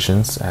the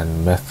equations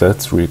and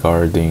methods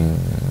regarding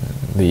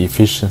the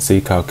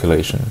efficiency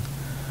calculation.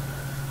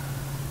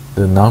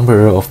 The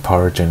number of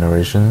power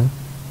generation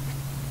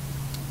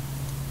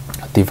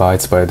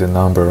divides by the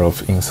number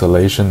of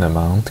insolation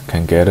amount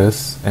can get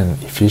us an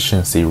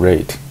efficiency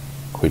rate,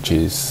 which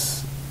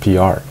is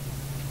PR.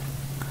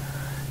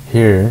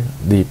 Here,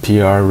 the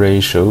PR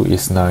ratio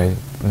is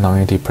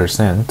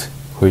 90%,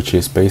 which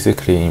is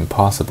basically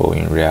impossible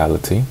in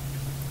reality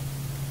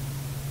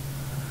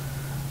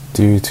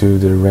due to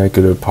the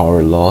regular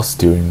power loss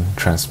during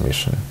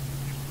transmission.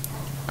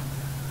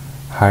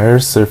 Higher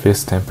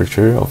surface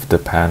temperature of the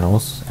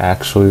panels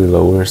actually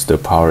lowers the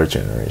power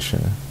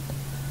generation.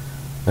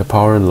 The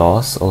power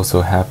loss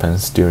also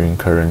happens during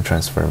current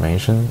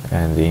transformation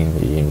and in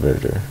the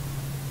inverter.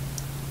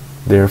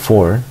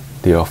 Therefore,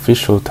 the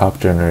official top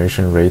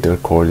generation rate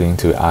according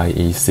to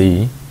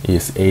IEC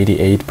is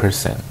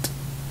 88%.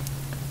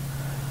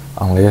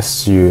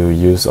 Unless you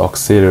use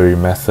auxiliary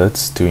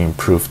methods to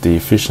improve the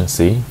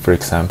efficiency, for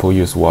example,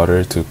 use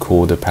water to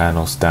cool the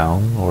panels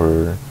down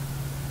or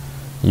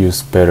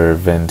use better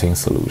venting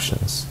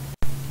solutions.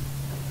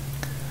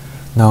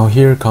 Now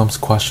here comes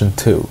question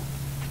 2.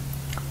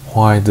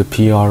 Why the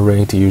PR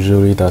rate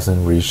usually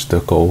doesn't reach the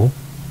goal?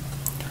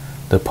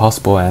 The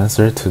possible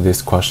answer to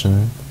this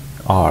question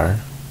are: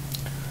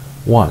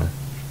 1.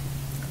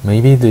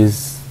 Maybe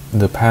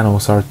the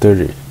panels are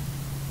dirty.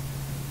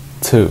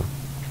 2.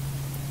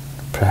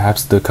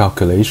 Perhaps the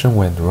calculation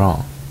went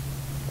wrong.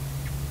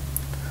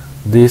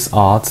 These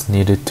odds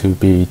needed to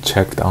be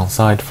checked on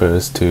site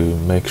first to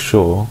make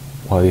sure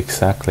what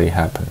exactly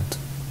happened.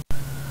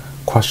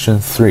 Question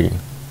 3.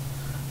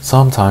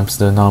 Sometimes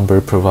the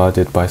number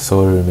provided by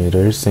solar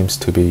emitters seems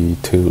to be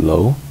too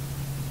low.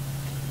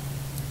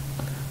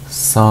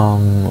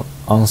 Some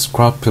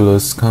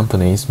unscrupulous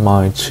companies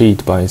might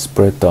cheat by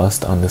spread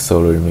dust on the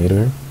solar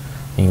emitter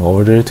in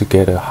order to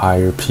get a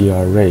higher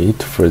PR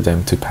rate for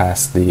them to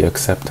pass the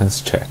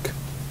acceptance check.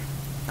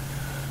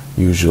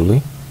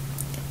 Usually,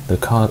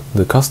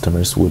 the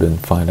customers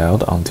wouldn't find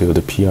out until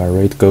the PR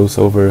rate goes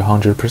over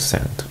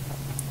 100%.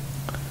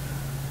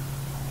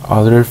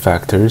 Other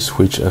factors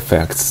which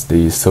affects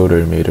the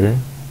solar emitter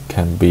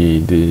can be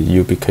the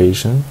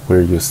ubication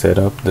where you set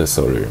up the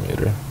solar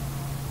emitter.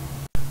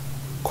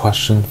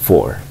 Question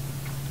 4.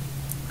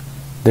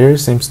 There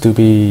seems to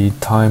be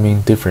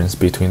timing difference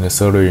between the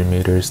solar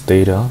emitter's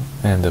data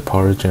and the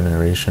power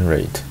generation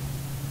rate.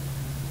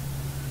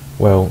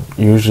 Well,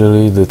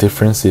 usually the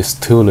difference is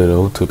too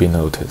little to be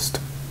noticed.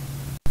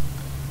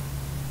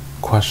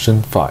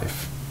 Question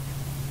 5.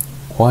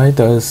 Why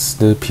does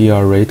the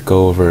PR rate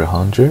go over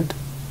 100?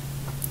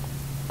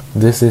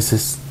 This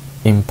is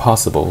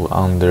impossible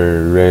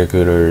under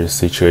regular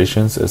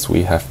situations, as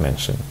we have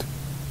mentioned.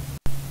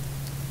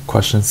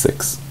 Question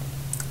 6.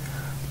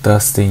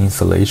 Does the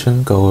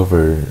insolation go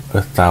over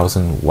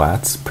 1000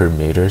 watts per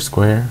meter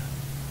square?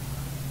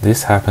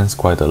 This happens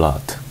quite a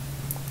lot.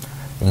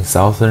 In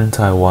southern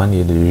Taiwan,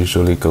 it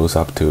usually goes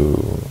up to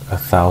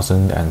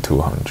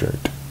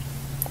 1200.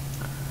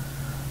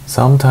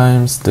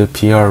 Sometimes the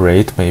PR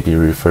rate may be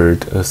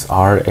referred as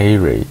RA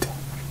rate,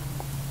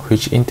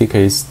 which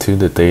indicates to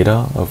the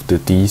data of the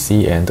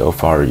DC end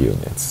of our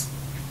units.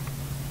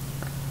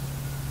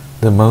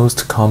 The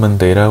most common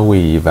data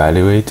we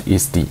evaluate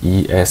is the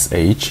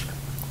ESH,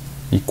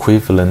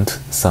 equivalent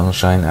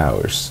sunshine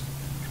hours.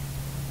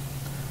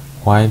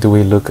 Why do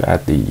we look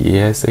at the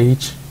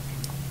ESH?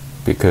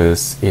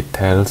 Because it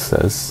tells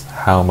us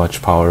how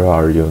much power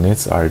our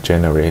units are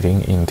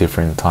generating in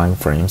different time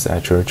frames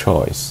at your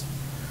choice.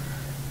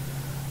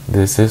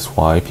 This is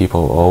why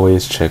people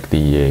always check the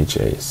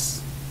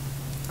EHAs.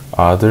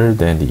 Other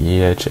than the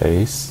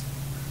EHAs,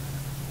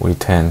 we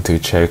tend to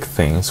check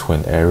things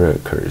when error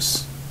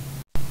occurs.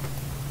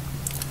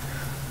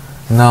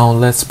 Now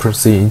let's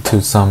proceed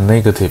to some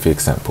negative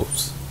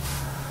examples.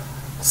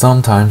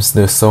 Sometimes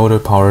the solar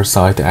power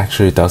site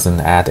actually doesn't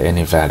add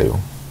any value,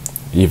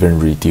 even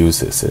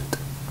reduces it.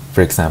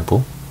 For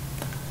example,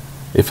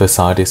 if a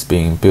site is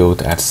being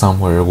built at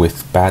somewhere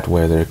with bad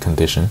weather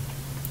condition,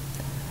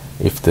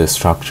 if the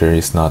structure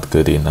is not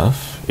good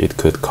enough, it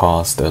could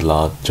cost a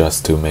lot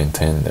just to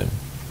maintain them.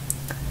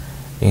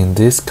 In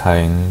this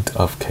kind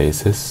of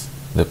cases,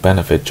 the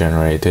benefit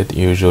generated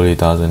usually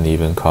doesn't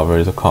even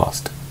cover the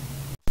cost.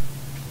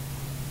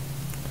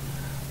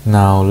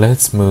 Now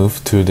let's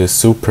move to the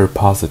super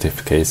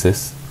positive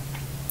cases,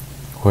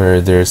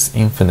 where there's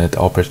infinite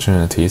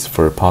opportunities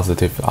for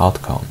positive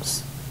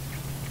outcomes.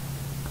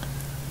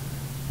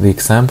 The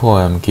example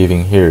I'm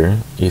giving here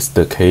is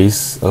the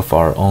case of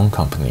our own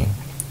company,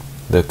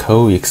 the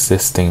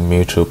coexisting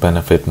mutual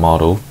benefit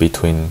model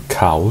between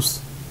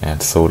cows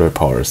and solar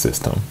power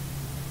system.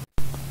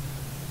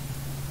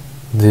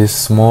 This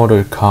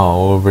smaller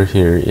cow over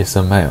here is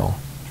a male.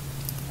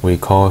 We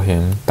call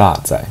him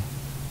大仔,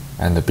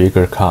 and the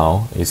bigger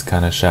cow is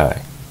kinda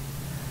shy.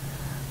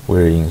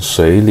 We're in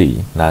水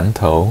里南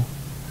头,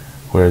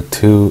 where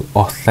two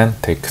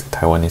authentic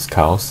Taiwanese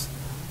cows,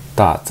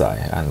 大仔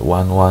and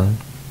弯弯,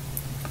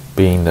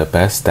 being the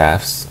best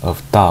staffs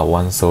of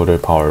Dawan Solar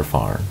Power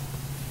Farm.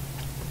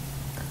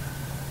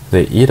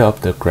 They eat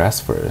up the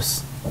grass for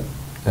us.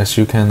 As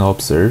you can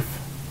observe,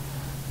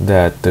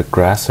 that the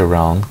grass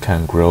around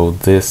can grow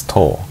this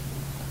tall,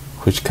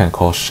 which can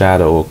cause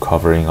shadow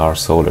covering our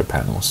solar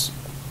panels.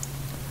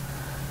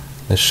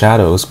 The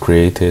shadows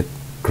create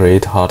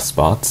hot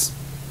spots,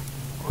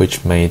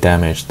 which may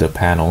damage the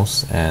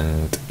panels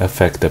and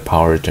affect the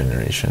power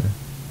generation.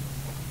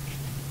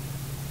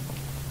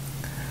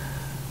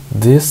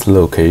 This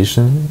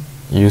location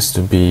used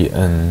to be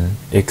an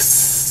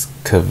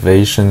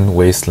excavation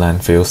waste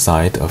landfill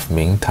site of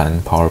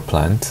Mingtan Power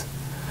Plant,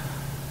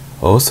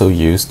 also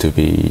used to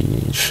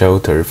be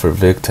shelter for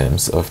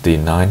victims of the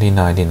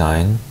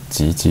 1999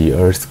 Jiji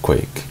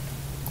earthquake.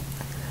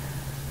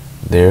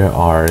 There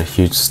are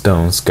huge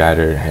stones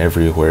scattered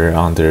everywhere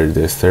under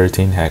the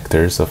 13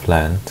 hectares of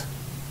land,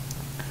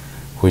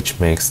 which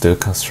makes the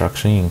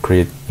construction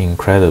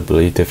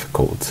incredibly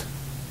difficult.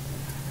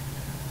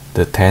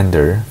 The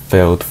tender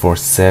failed for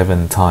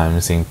 7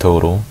 times in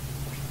total.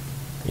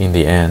 In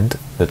the end,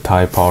 the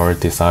Thai Power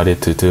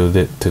decided to do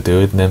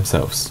it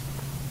themselves.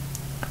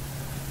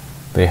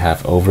 They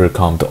have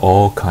overcome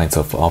all kinds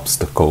of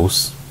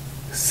obstacles,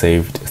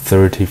 saved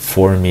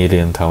 34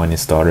 million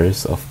Taiwanese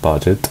dollars of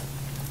budget,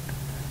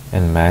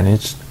 and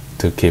managed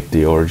to keep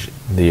the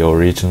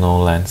original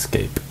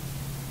landscape.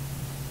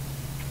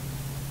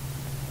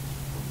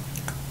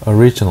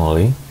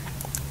 Originally,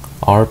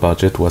 our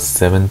budget was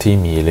 70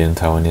 million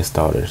Taiwanese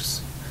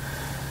dollars,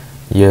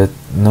 yet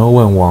no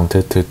one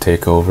wanted to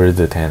take over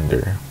the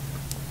tender.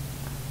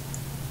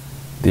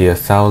 The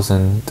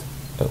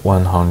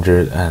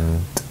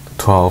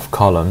 1,112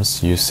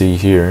 columns you see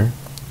here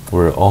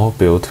were all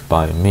built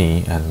by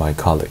me and my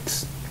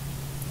colleagues.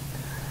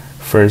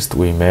 First,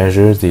 we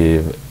measure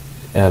the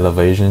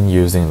elevation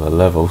using the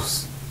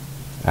levels.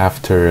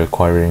 After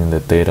acquiring the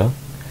data,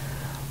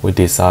 we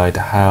decide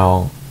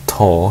how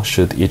tall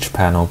should each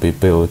panel be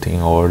built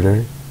in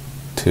order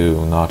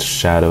to not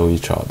shadow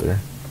each other.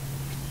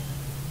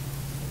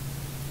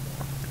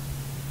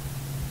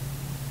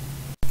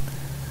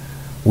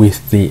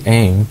 With the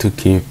aim to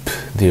keep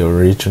the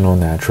original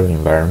natural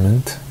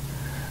environment,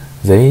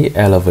 they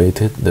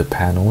elevated the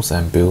panels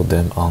and built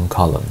them on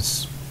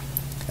columns,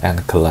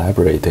 and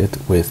collaborated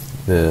with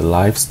the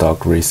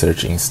Livestock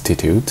Research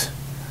Institute.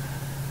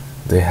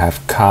 They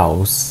have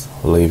cows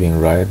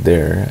living right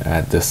there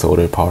at the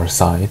solar power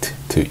site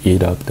to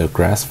eat up the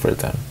grass for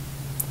them,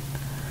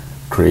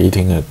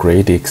 creating a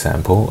great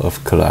example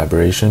of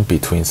collaboration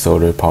between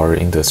solar power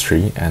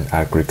industry and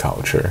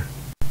agriculture.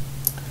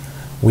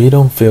 We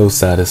don't feel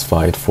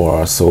satisfied for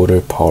our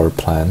solar power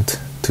plant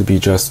to be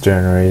just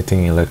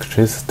generating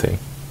electricity.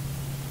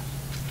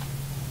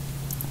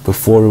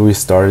 Before we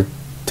started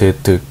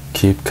to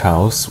keep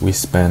cows, we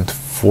spent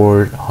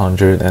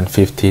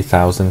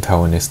 450,000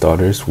 Taiwanese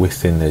dollars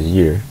within a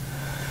year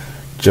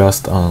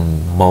just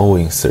on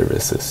mowing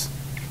services.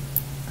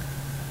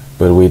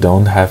 But we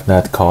don't have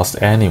that cost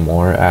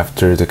anymore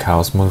after the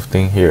cows moved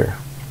in here.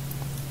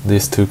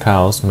 These 2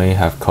 cows may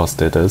have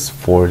costed us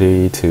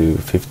 $40,000 to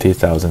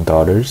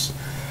 $50,000,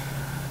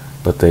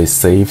 but they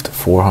saved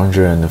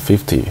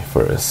 $450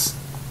 for us.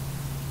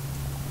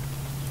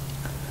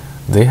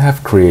 They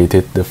have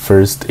created the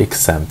first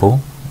example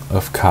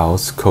of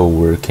cows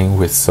co-working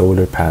with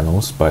solar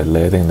panels by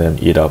letting them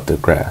eat up the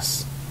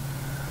grass.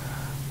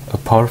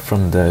 Apart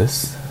from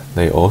this,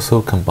 they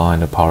also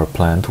combine a power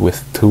plant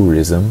with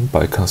tourism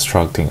by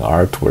constructing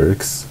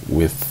artworks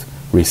with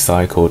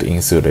recycled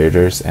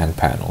insulators and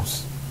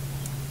panels.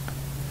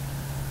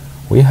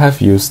 We have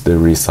used the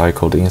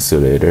recycled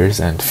insulators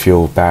and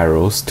fuel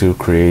barrels to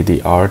create the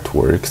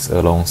artworks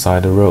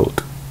alongside the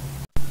road.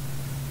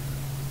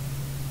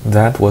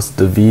 That was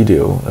the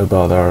video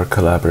about our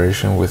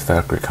collaboration with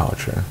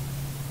agriculture.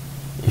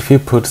 If you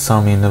put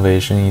some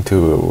innovation into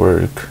your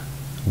work,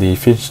 the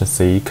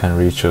efficiency can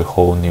reach a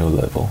whole new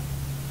level.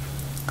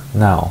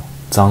 Now,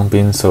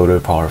 Zhangbin Solar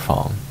Power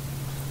Farm,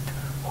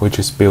 which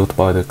is built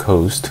by the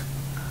coast,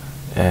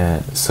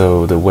 and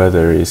so the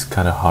weather is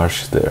kind of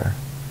harsh there.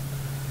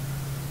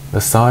 The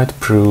site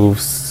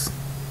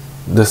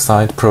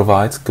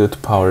provides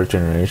good power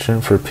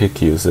generation for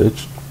peak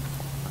usage.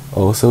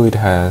 Also, it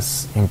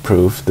has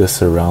improved the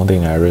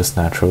surrounding area's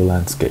natural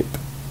landscape.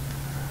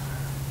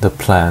 The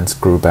plants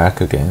grew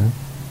back again,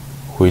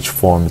 which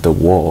formed the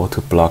wall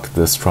to block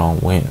the strong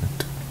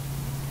wind.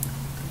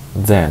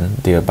 Then,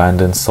 the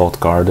abandoned salt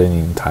garden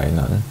in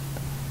Tainan,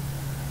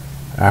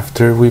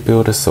 After we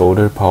built a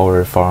solar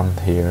power farm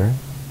here,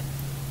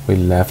 we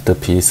left a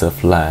piece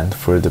of land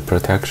for the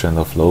protection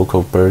of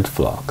local bird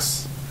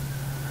flocks.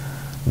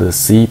 The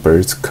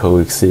seabirds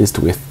coexist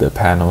with the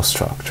panel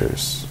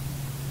structures.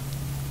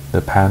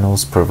 The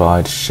panels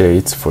provide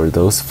shades for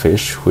those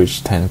fish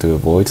which tend to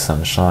avoid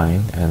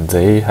sunshine, and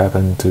they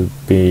happen to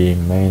be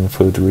main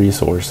food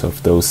resource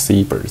of those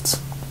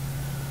seabirds.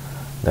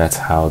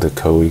 That's how the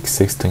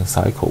coexisting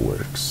cycle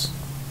works.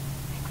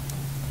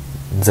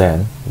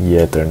 Then,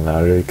 yet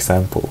another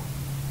example,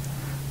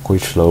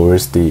 which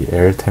lowers the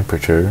air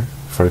temperature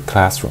for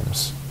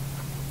classrooms.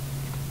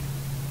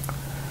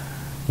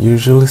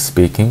 Usually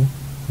speaking,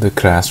 the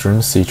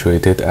classroom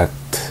situated at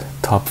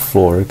top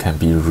floor can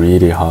be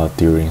really hot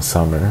during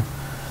summer,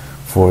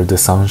 for the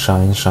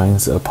sunshine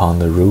shines upon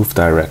the roof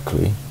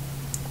directly.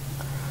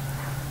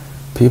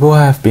 People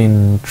have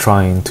been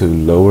trying to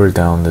lower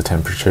down the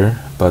temperature,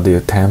 but the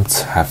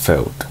attempts have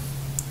failed,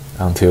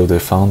 until they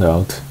found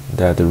out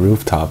that the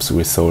rooftops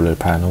with solar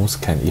panels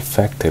can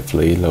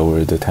effectively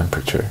lower the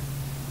temperature.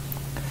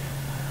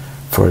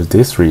 For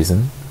this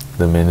reason,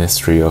 the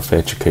Ministry of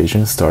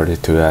Education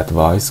started to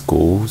advise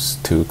schools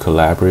to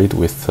collaborate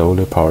with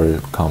solar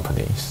power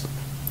companies.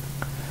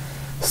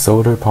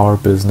 Solar power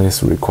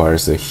business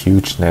requires a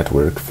huge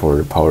network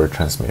for power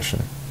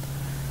transmission.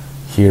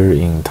 Here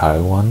in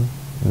Taiwan,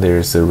 there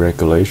is a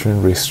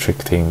regulation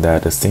restricting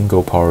that a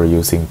single power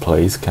using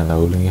place can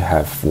only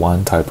have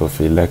one type of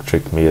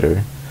electric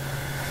meter.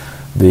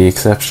 The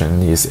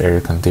exception is air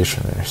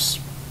conditioners.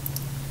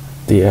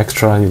 The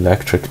extra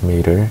electric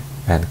meter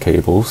and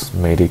cables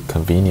made it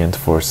convenient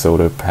for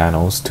solar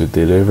panels to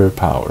deliver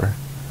power.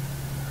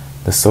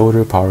 The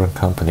solar power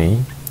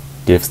company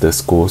gives the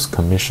schools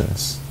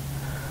commissions.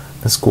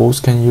 The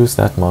schools can use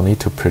that money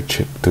to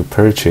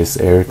purchase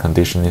air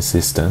conditioning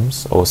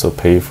systems, also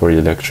pay for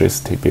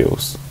electricity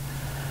bills.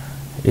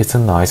 It's a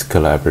nice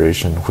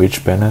collaboration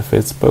which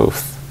benefits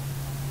both.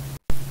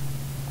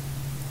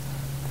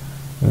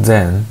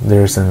 Then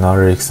there's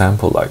another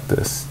example like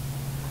this,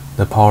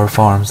 the power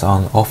farms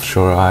on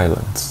offshore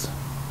islands.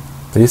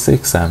 This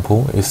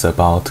example is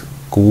about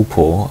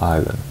Gupo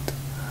Island.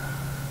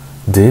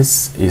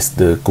 This is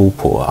the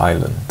Gupo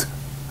Island,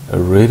 a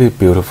really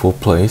beautiful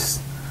place,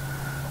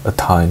 a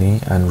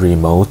tiny and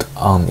remote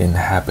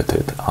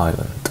uninhabited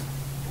island.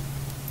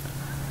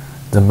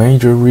 The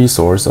major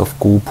resource of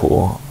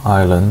Gupo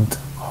Island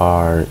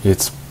are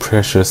its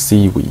precious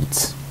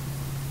seaweeds.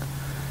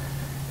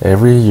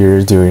 Every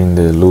year during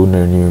the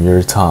Lunar New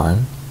Year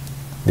time,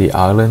 the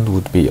island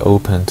would be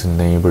open to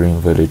neighboring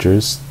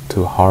villagers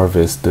to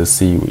harvest the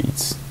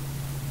seaweeds.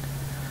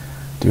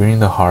 During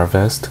the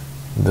harvest,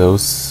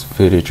 those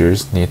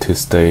villagers need to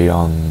stay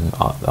on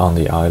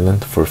the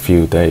island for a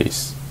few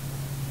days.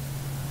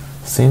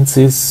 Since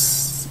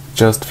it's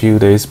just few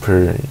days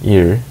per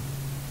year,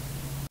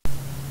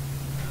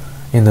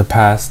 in the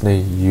past they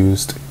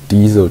used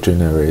diesel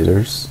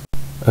generators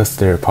as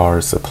their power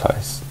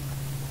supplies.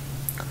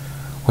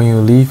 When you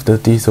leave the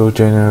diesel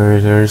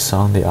generators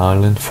on the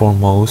island for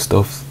most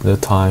of the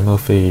time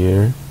of the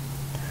year,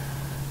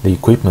 the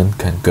equipment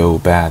can go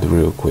bad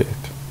real quick.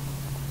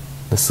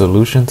 The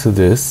solution to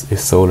this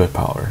is solar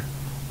power.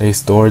 They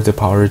stored the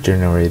power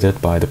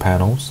generated by the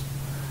panels,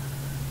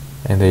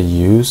 and they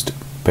used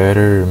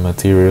better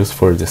materials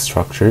for the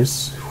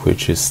structures,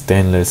 which is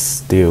stainless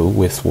steel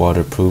with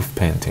waterproof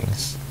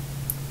paintings.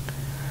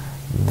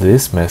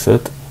 This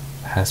method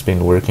has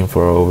been working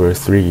for over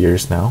 3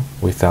 years now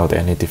without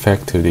any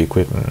defect to the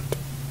equipment.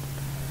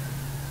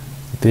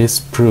 This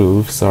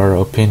proves our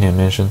opinion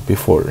mentioned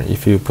before.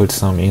 If you put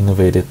some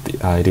innovative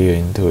idea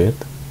into it,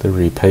 the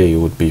repay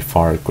would be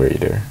far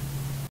greater.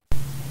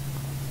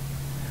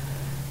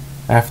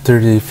 After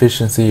the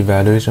efficiency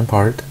evaluation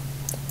part,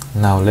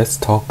 now let's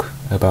talk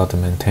about the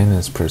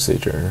maintenance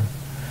procedure.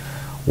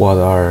 What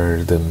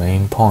are the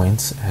main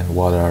points and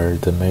what are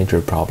the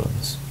major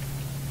problems?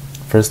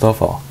 First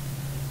of all,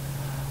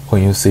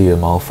 when you see a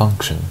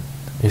malfunction,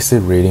 is it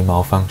really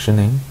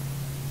malfunctioning?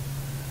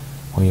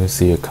 When you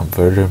see a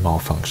converter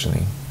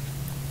malfunctioning,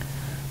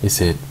 is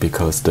it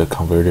because the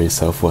converter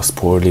itself was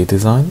poorly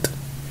designed?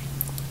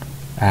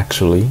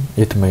 Actually,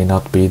 it may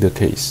not be the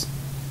case.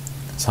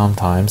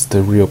 Sometimes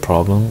the real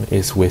problem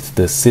is with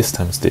the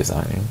system's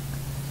designing.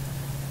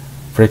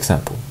 For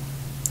example,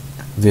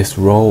 this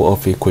row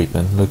of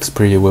equipment looks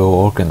pretty well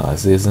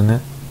organized, isn't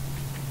it?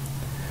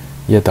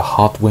 Yet the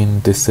hot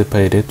wind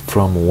dissipated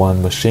from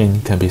one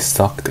machine can be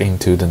sucked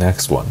into the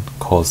next one,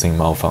 causing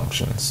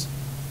malfunctions.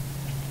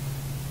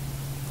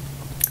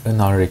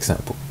 Another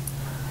example.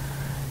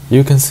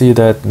 You can see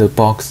that the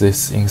box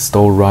is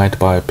installed right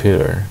by a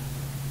pillar,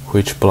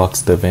 which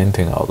blocks the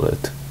venting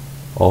outlet,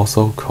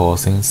 also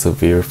causing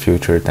severe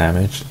future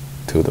damage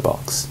to the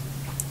box.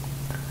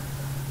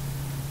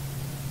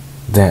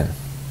 Then,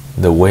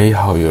 the way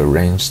how you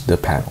arrange the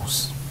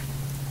panels.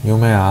 You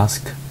may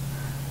ask,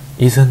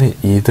 isn't it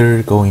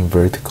either going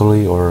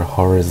vertically or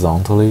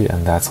horizontally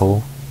and that's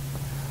all?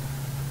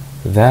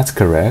 That's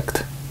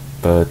correct,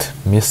 but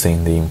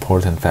missing the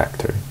important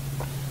factor,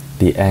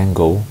 the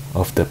angle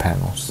of the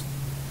panels.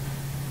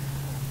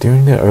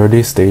 During the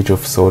early stage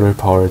of solar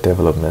power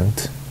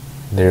development,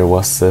 there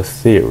was a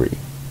theory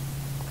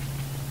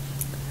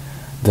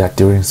that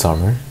during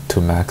summer, to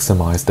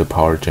maximize the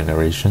power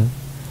generation,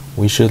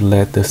 we should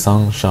let the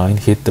sunshine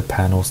hit the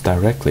panels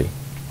directly,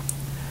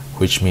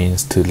 which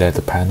means to let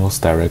the panels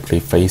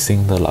directly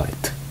facing the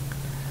light.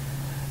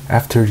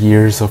 After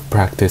years of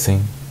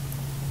practicing,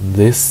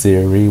 this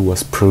theory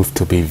was proved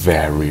to be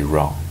very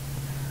wrong.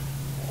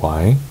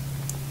 Why?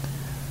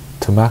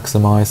 To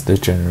maximize the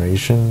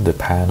generation, the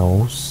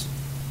panels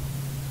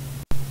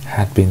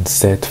had been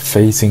set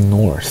facing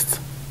north,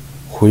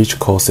 which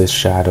causes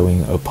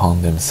shadowing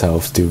upon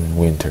themselves during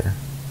winter.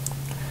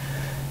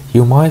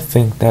 You might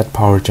think that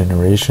power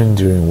generation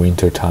during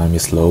winter time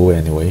is low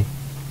anyway,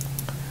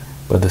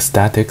 but the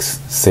statics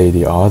say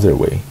the other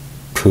way,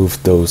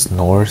 prove those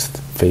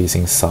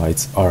north-facing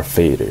sites are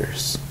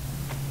failures.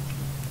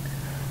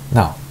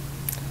 Now,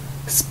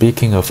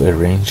 speaking of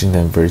arranging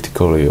them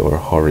vertically or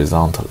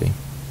horizontally,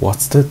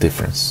 what's the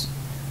difference?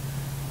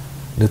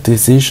 The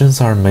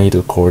decisions are made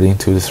according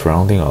to the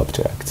surrounding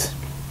objects.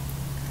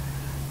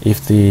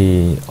 If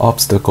the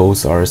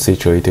obstacles are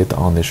situated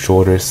on the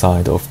shorter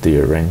side of the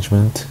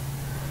arrangement,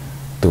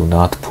 do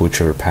not put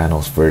your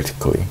panels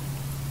vertically,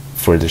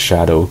 for the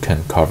shadow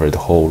can cover the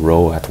whole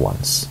row at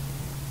once.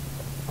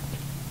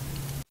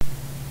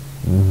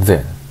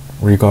 Then,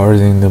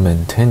 regarding the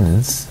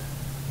maintenance,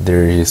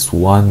 there is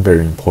one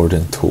very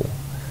important tool,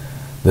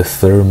 the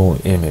thermal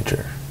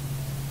imager.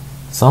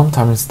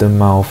 Sometimes the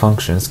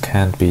malfunctions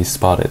can't be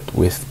spotted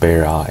with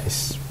bare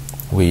eyes.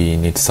 We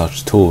need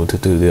such tool to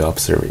do the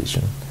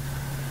observation.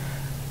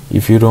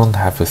 If you don't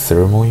have a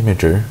thermal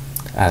imager,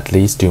 at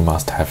least you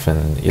must have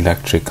an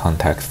electric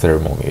contact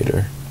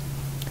thermometer.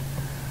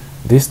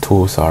 These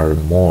tools are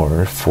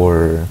more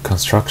for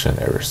construction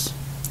errors.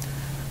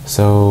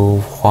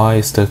 So why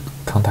is the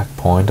contact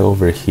point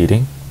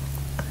overheating?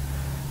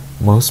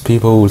 Most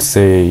people would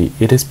say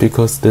it is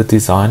because the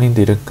designing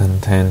didn't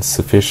contain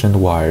sufficient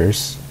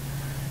wires,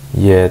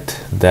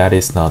 yet that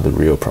is not the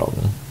real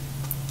problem.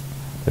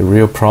 The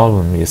real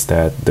problem is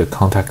that the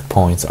contact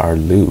points are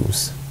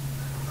loose.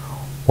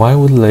 Why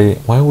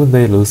would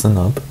they loosen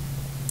up?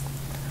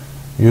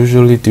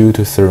 Usually due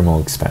to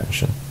thermal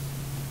expansion.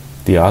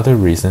 The other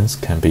reasons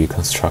can be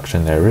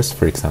construction errors,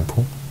 for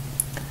example.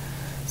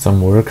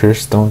 Some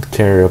workers don't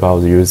care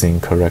about using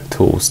correct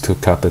tools to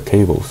cut the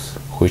cables,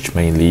 which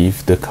may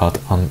leave the cut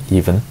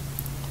uneven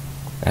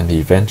and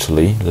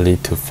eventually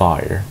lead to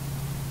fire.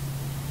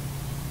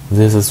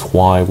 This is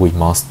why we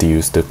must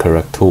use the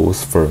correct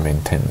tools for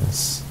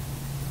maintenance.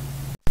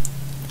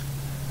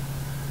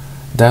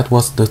 That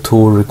was the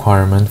tool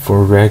requirement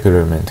for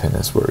regular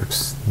maintenance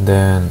works.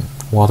 Then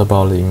what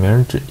about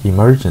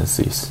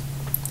emergencies?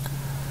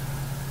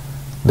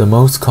 The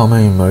most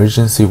common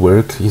emergency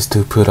work is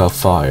to put out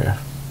fire.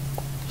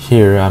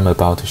 Here I'm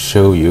about to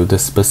show you the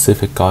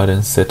specific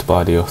guidance set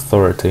by the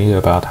authority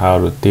about how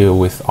to deal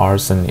with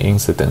arson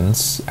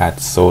incidents at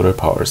solar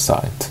power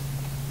site.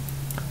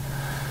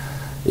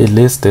 It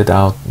listed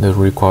out the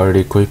required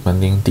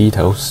equipment in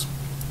details,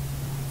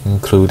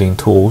 including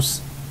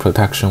tools,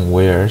 protection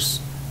wears,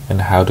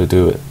 and how to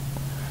do it.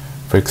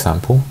 For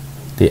example,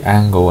 the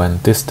angle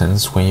and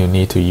distance when you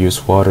need to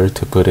use water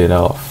to put it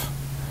off.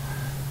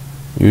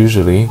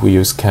 Usually we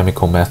use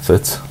chemical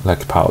methods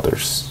like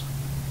powders.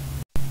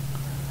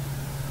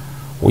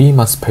 We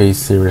must pay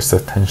serious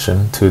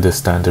attention to the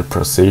standard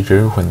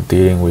procedure when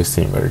dealing with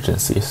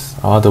emergencies,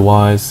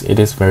 otherwise it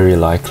is very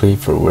likely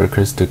for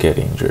workers to get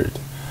injured,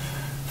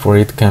 for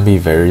it can be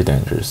very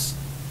dangerous.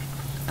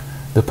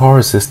 The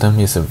power system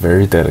is a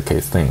very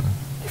delicate thing.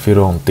 If you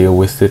don't deal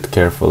with it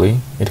carefully,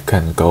 it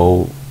can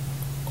go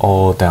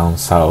all down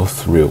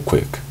south real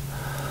quick,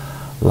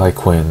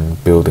 like when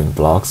building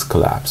blocks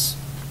collapse.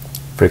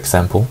 For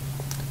example,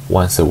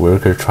 once a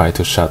worker tried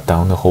to shut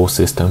down the whole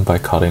system by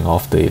cutting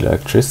off the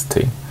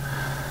electricity.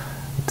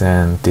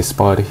 Then,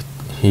 despite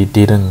he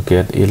didn't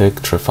get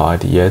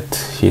electrified yet,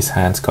 his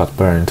hands got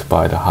burned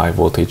by the high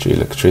voltage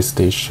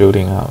electricity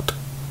shooting out.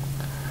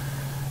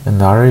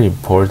 Another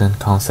important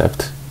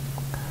concept: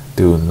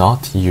 do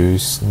not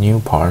use new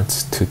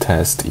parts to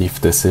test if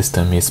the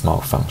system is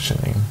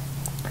malfunctioning.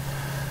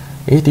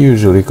 It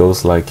usually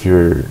goes like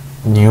your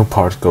new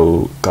part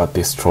got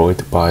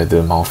destroyed by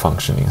the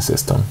malfunctioning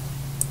system.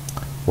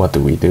 What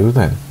do we do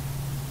then?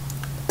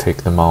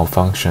 Take the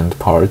malfunctioned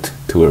part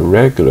to a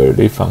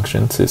regularly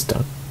functioned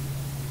system.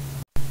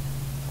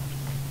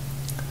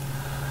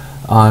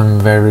 I'm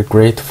very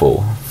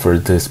grateful for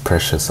this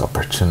precious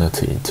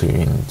opportunity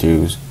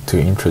to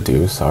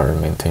introduce our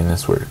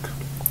maintenance work.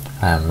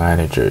 I am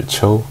Manager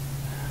Cho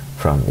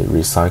from the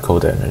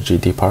Recycled Energy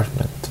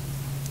Department.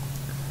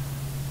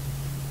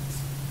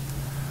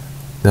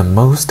 The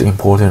most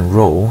important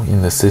role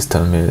in the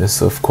system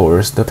is, of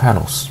course, the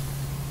panels.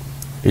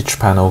 Each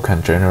panel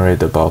can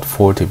generate about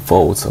 40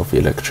 volts of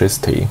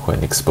electricity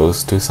when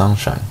exposed to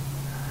sunshine.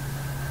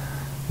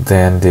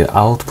 Then the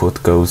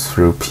output goes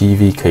through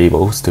PV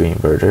cables to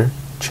inverter,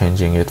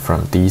 changing it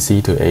from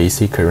DC to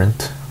AC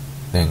current,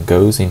 then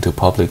goes into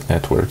public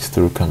networks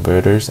through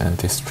converters and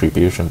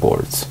distribution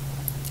boards.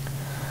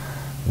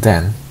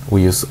 Then,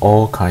 we use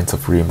all kinds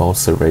of remote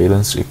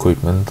surveillance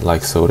equipment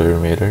like solar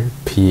emitter,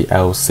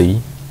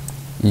 PLC,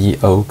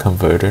 EO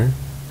converter,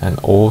 and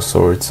all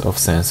sorts of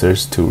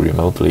sensors to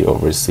remotely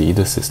oversee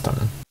the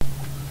system.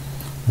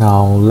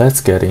 Now let's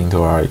get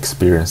into our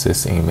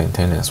experiences in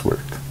maintenance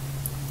work.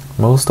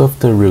 Most of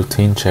the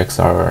routine checks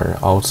are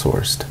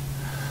outsourced.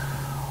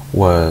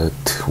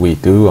 What we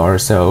do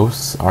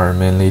ourselves are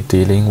mainly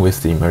dealing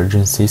with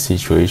emergency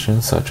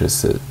situations such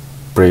as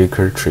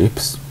breaker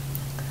trips.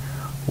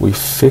 We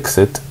fix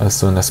it as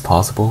soon as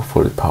possible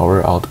before the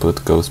power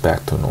output goes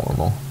back to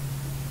normal.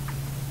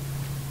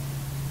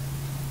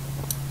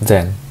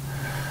 Then,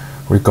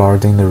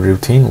 regarding the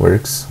routine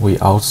works, we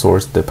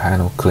outsource the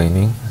panel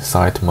cleaning,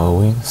 site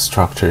mowing,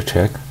 structure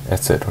check,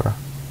 etc.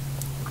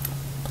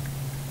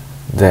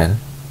 Then,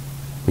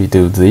 we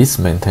do this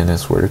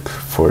maintenance work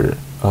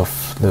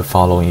of the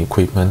following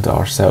equipment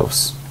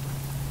ourselves: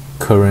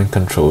 current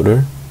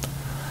controller,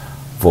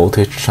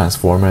 voltage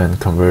transformer and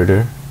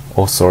converter,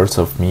 all sorts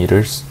of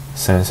meters,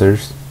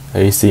 sensors,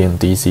 AC and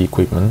DC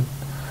equipment,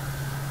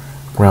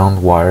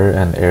 ground wire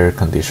and air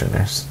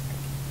conditioners.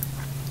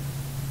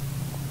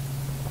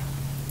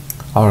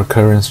 Our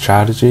current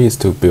strategy is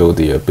to build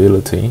the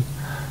ability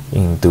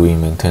in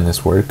doing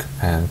maintenance work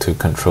and to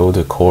control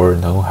the core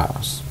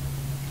know-hows.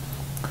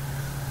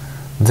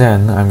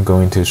 Then I'm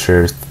going to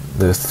share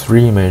the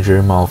 3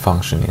 major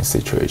malfunctioning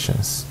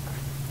situations.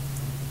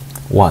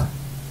 1.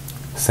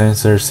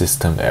 Sensor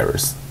system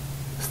errors,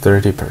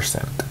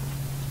 30%.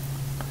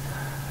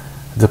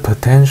 The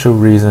potential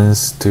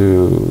reasons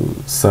to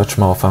such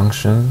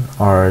malfunction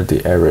are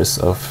the errors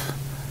of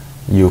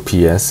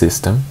UPS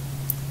system,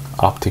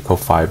 optical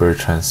fiber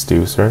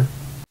transducer,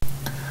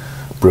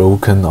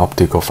 broken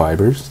optical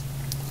fibers,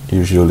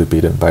 usually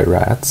bitten by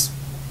rats,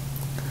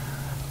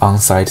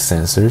 on-site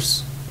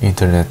sensors,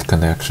 internet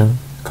connection,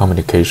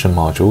 communication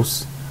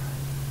modules,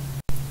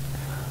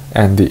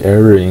 and the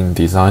error in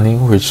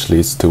designing which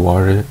leads to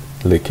water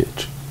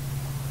leakage.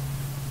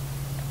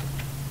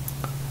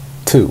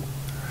 2.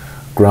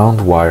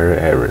 Ground wire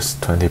errors,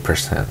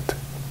 20%.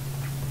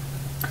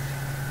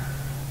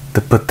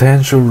 The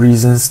potential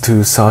reasons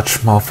to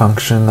such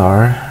malfunction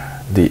are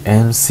the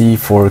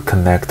MC4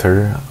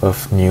 connector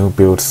of new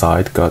build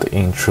site got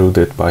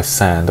intruded by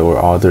sand or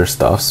other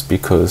stuffs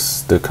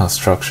because the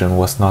construction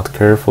was not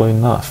careful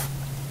enough.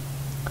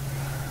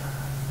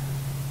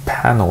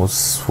 Panels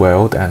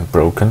swelled and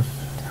broken,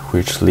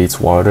 which leads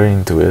water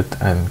into it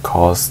and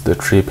causes the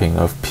tripping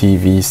of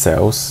PV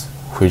cells,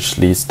 which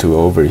leads to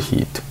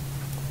overheat.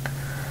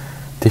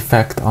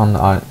 Defect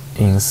on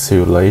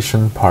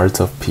insulation parts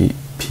of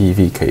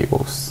PV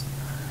cables.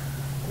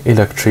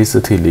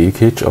 Electricity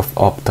leakage of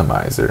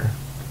optimizer.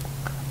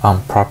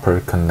 Improper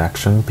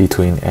connection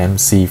between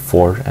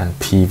MC4 and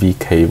PV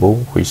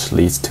cable, which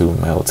leads to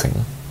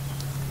melting,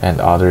 and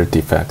other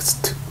defects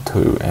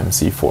to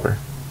MC4.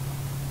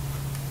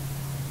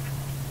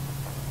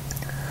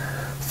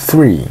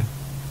 3.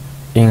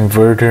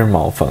 Inverter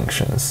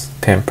malfunctions,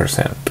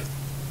 10%.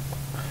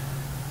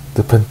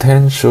 The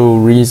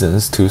potential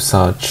reasons to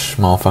such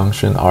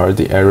malfunction are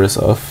the errors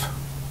of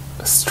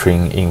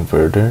string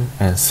inverter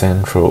and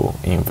central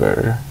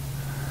inverter.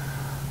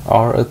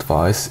 Our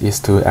advice is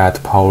to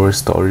add power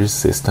storage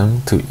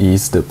system to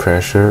ease the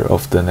pressure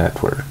of the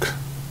network.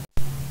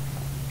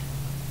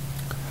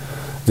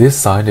 This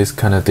side is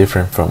kinda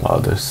different from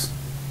others.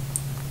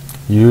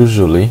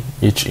 Usually,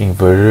 each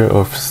inverter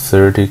of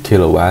 30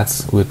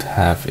 kilowatts would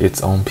have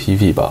its own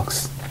PV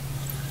box.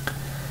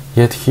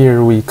 Yet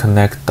here we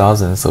connect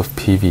dozens of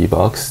PV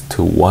boxes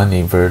to one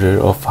inverter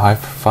of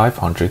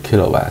 500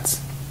 kilowatts.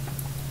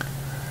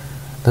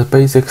 The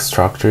basic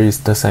structure is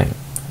the same.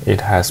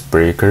 It has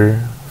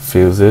breaker,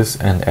 fuses,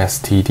 and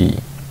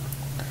STD.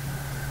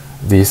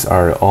 These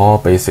are all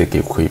basic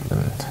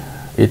equipment.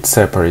 It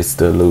separates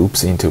the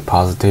loops into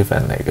positive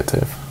and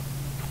negative.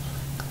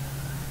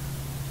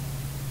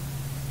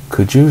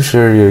 Could you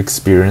share your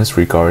experience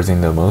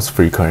regarding the most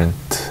frequent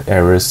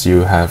errors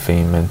you have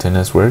in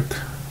maintenance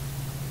work?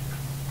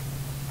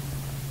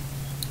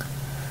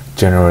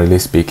 Generally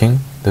speaking,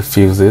 the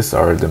fuses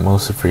are the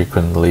most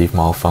frequently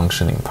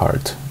malfunctioning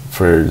part,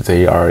 for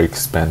they are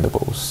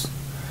expendables.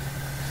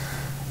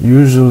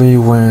 Usually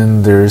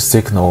when there's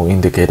signal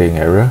indicating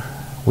error,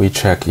 we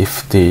check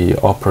if the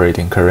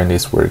operating current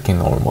is working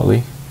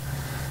normally.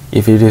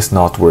 If it is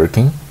not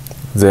working,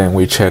 then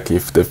we check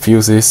if the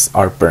fuses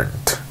are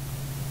burnt.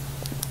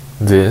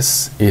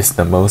 This is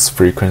the most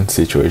frequent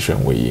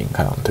situation we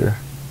encounter.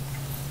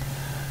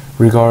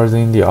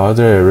 Regarding the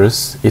other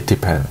errors, it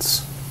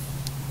depends.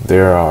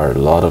 There are a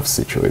lot of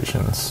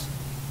situations.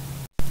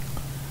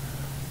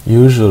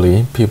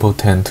 Usually, people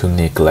tend to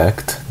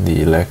neglect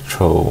the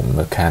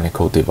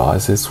electromechanical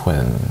devices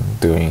when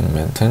doing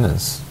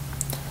maintenance.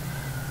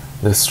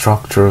 The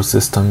structural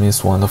system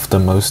is one of the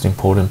most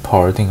important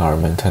parts in our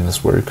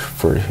maintenance work,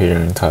 for here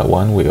in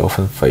Taiwan we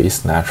often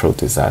face natural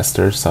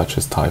disasters such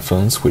as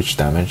typhoons which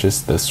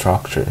damages the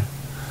structure.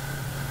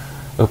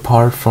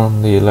 Apart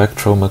from the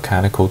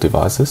electromechanical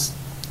devices,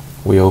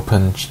 we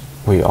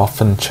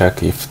often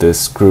check if the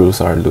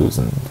screws are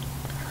loosened.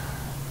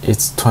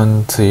 It's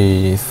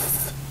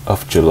 20th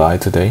of July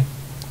today.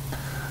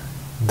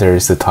 There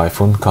is a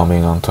typhoon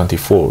coming on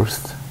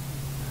 24th.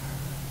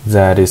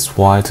 That is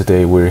why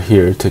today we're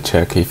here to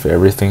check if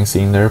everything's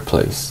in their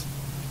place.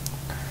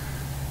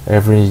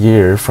 Every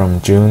year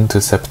from June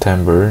to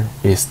September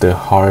is the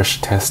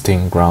harsh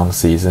testing ground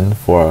season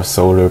for our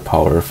solar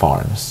power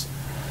farms,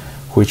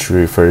 which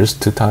refers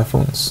to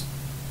typhoons.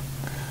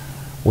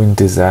 Wind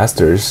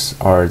disasters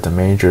are the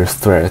major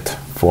threat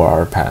for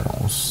our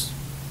panels.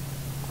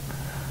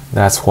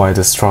 That's why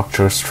the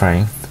structural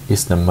strength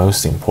is the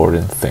most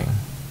important thing.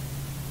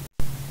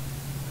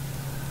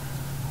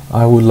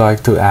 I would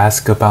like to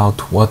ask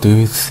about what do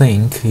you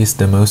think is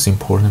the most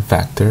important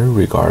factor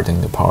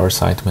regarding the power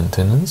site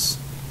maintenance?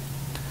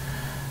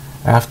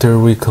 After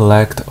we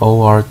collect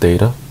all our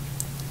data,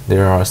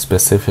 there are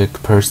specific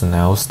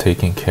personnel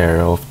taking care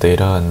of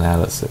data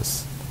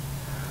analysis.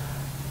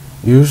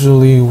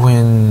 Usually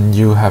when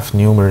you have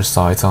numerous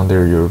sites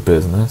under your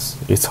business,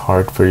 it's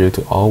hard for you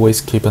to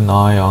always keep an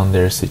eye on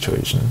their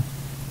situation.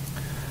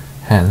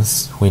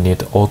 Hence, we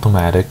need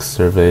automatic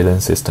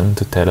surveillance system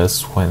to tell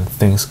us when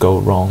things go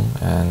wrong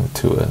and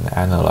to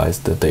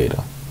analyze the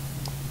data.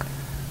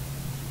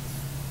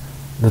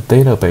 The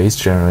database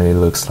generally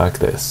looks like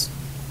this.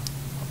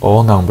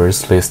 All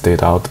numbers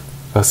listed out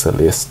as a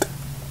list.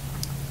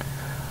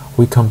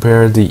 We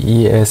compare the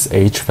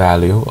ESH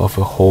value of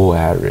a whole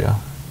area.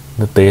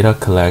 The data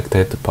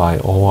collected by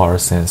all our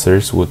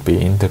sensors would be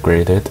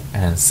integrated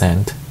and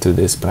sent to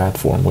this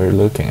platform we're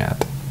looking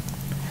at.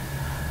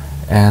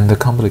 And the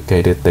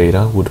complicated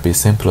data would be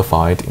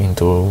simplified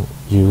into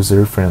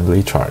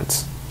user-friendly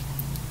charts.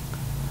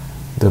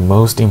 The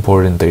most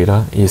important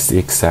data is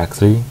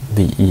exactly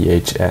the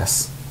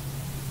EHS.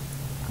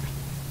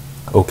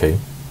 Okay.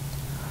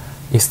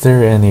 Is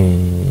there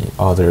any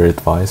other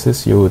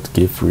advices you would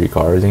give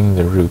regarding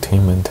the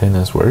routine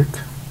maintenance work?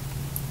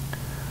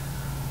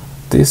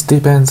 This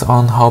depends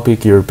on how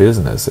big your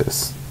business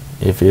is.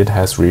 If it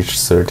has reached a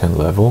certain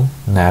level,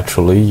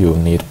 naturally you'll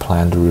need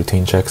planned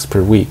routine checks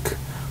per week,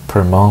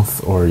 per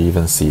month, or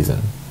even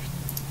season.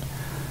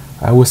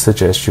 I would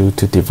suggest you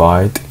to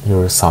divide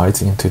your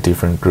sites into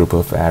different group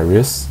of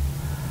areas,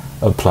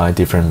 apply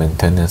different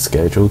maintenance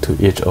schedule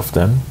to each of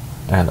them,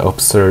 and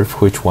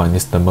observe which one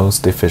is the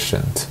most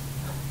efficient.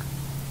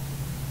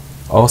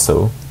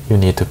 Also, you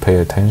need to pay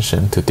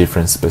attention to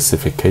different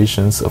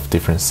specifications of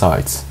different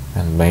sites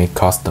and make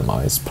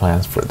customized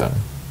plans for them.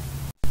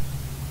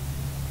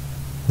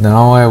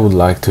 Now I would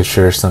like to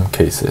share some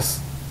cases.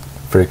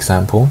 For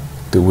example,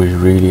 do we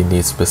really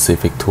need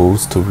specific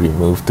tools to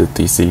remove the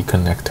DC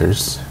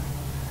connectors?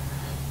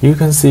 You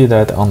can see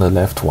that on the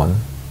left one,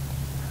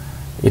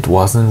 it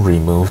wasn't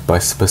removed by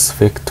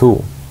specific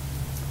tool.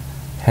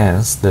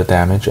 Hence the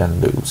damage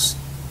and loose.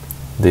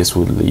 This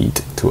would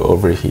lead to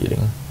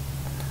overheating.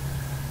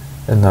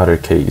 Another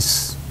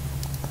case,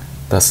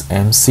 does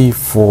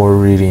MC4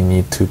 really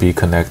need to be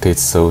connected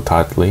so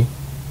tightly?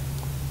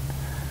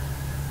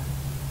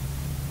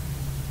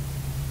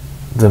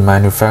 The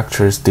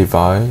manufacturer's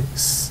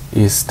device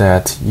is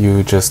that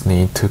you just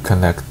need to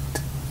connect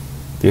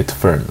it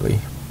firmly,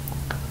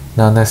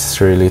 not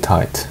necessarily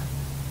tight.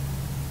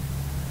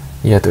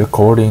 Yet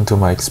according to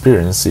my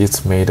experience,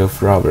 it's made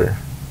of rubber.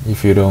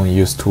 If you don't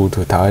use tool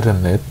to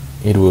tighten it,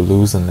 it will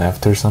loosen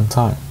after some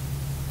time.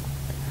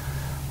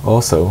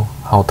 Also,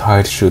 how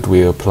tight should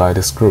we apply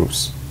the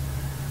screws?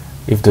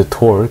 If the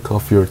torque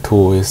of your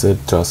tool is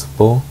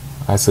adjustable,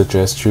 I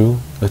suggest you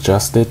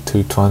adjust it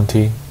to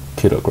 20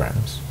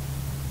 kilograms.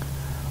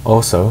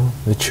 Also,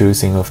 the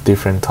choosing of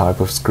different type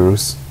of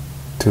screws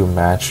to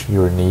match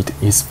your need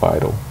is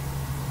vital.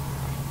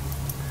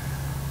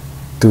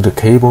 Do the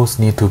cables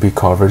need to be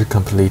covered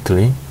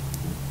completely?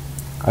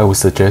 I would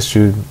suggest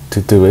you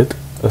to do it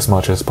as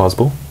much as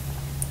possible,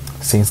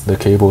 since the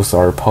cables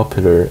are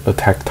popular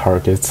attack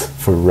targets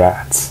for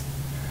rats.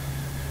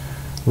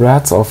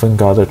 Rats often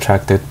got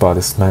attracted by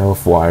the smell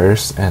of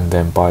wires and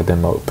then bite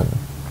them open.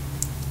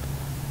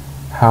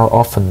 How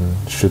often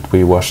should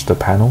we wash the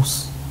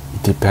panels?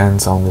 It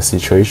depends on the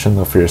situation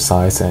of your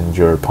size and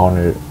your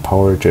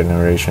power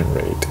generation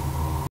rate.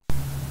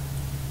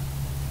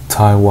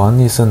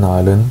 Taiwan is an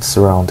island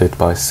surrounded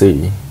by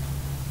sea.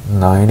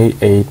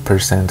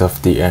 98%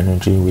 of the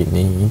energy we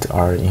need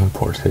are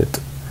imported.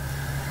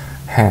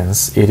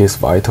 Hence, it is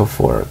vital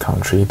for our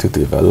country to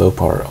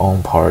develop our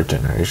own power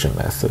generation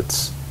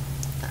methods.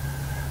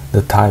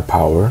 The Thai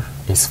power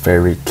is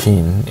very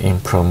keen in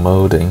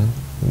promoting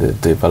the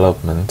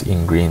development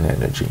in green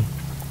energy.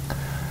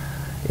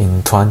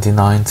 In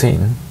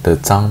 2019, the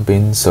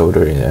Changbin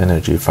Solar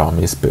Energy Farm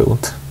is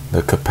built.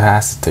 The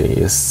capacity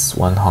is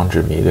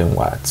 100 million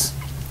watts.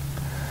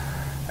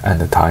 And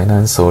the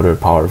Tainan Solar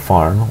Power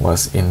Farm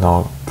was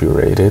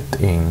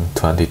inaugurated in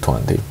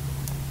 2020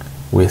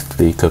 with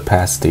the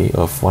capacity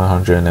of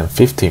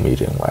 150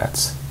 million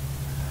watts.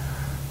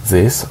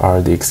 These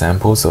are the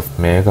examples of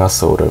mega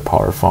solar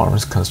power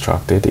farms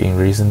constructed in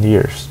recent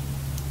years.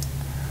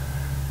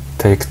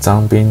 Take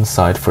Changbin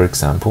site for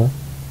example.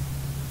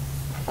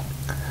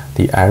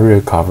 The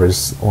area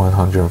covers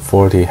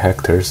 140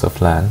 hectares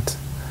of land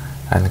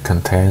and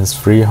contains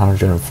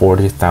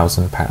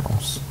 340,000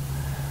 panels.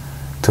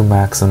 To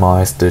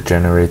maximize the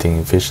generating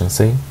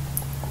efficiency,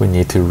 we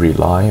need to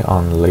rely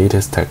on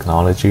latest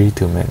technology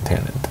to maintain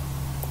it.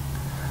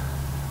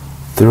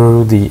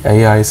 Through the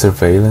AI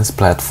surveillance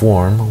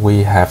platform,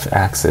 we have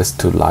access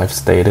to live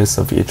status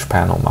of each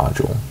panel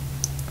module.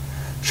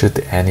 Should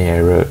any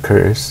error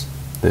occurs,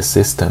 the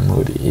system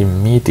would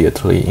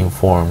immediately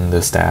inform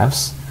the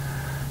staffs,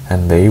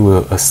 and they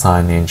will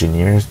assign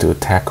engineers to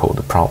tackle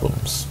the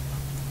problems.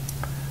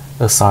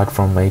 Aside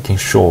from making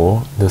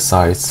sure the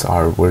sites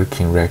are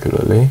working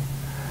regularly,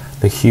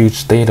 the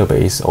huge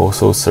database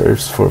also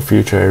serves for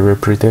future error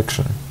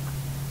prediction.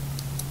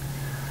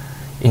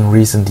 In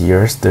recent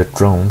years, the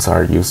drones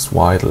are used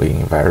widely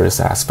in various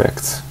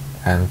aspects,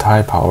 and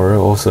Taipower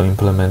also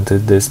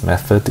implemented this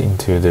method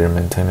into their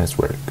maintenance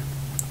work.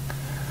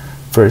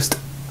 First,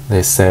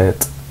 they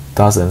set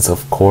dozens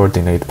of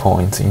coordinate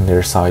points in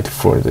their site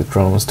for the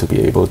drones to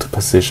be able to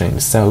position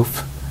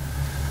itself.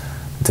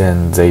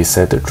 Then they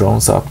set the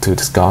drones up to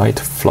the sky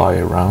to fly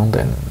around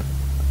and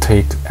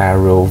take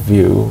aerial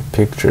view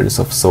pictures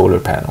of solar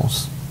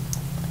panels.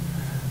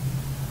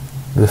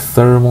 The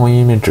thermal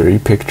imagery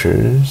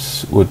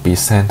pictures would be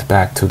sent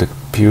back to the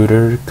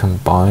computer,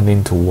 combined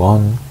into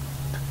one,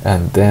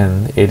 and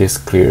then it is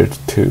cleared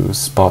to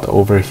spot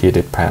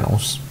overheated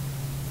panels,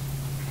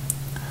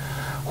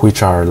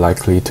 which are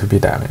likely to be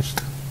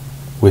damaged.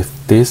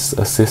 With this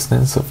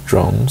assistance of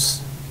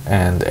drones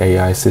and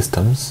AI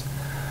systems,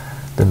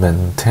 the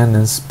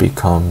maintenance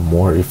become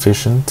more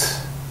efficient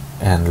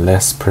and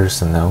less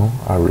personnel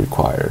are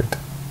required.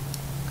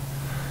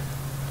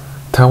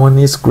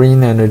 Taiwanese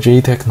green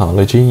energy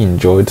technology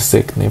enjoyed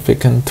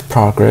significant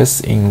progress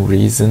in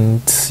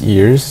recent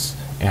years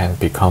and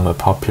become a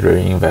popular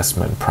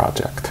investment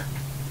project.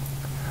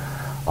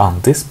 On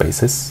this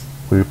basis,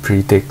 we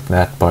predict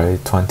that by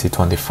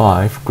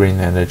 2025, green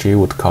energy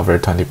would cover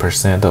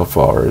 20% of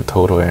our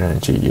total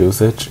energy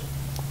usage,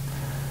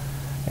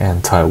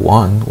 and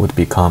Taiwan would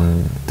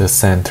become the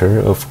center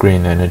of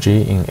green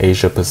energy in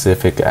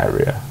Asia-Pacific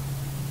area.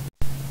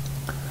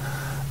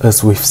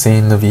 As we've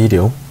seen in the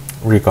video,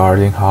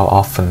 regarding how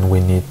often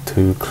we need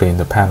to clean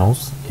the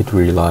panels, it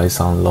relies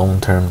on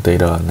long-term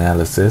data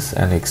analysis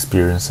and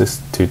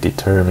experiences to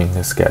determine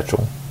the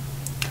schedule.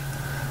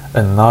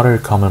 Another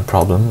common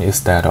problem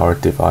is that our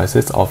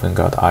devices often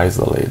got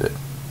isolated.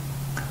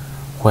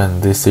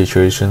 When this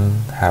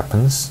situation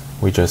happens,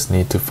 we just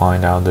need to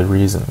find out the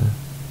reason.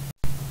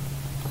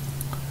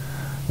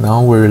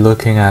 Now we're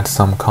looking at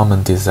some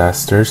common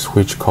disasters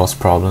which cause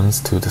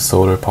problems to the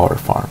solar power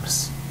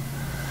farms.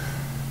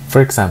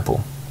 For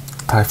example,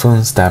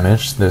 typhoons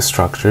damage the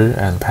structure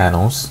and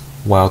panels,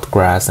 wild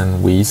grass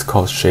and weeds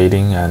cause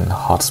shading and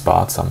hot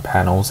spots on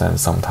panels and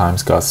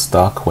sometimes got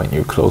stuck when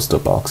you close the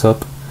box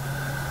up.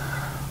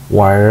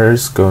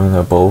 Wires going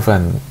above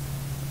and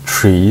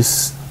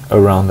trees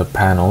around the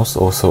panels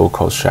also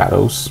cause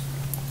shadows.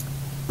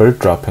 Bird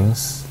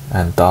droppings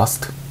and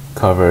dust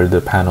cover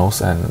the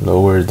panels and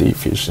lower the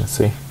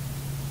efficiency.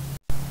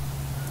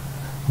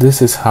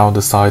 This is how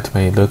the site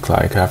may look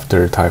like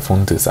after a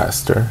typhoon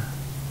disaster.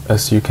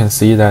 As you can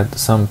see that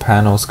some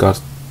panels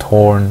got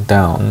torn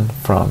down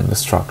from the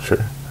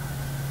structure.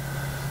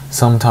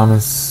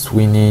 Sometimes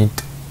we need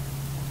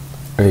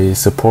a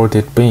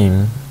supported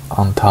beam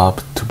on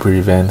top to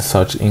prevent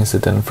such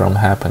incident from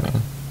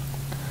happening.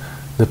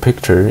 The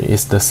picture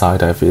is the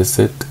site I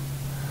visit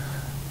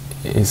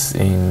is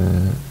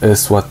in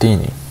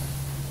Eswatini.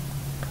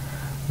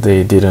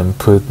 They didn't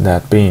put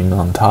that beam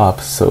on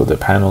top, so the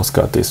panels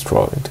got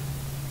destroyed.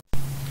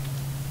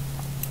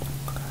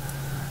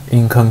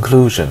 In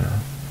conclusion,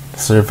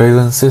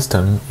 surveillance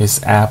system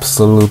is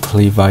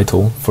absolutely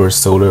vital for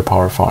solar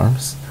power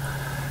farms,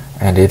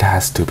 and it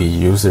has to be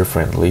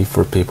user-friendly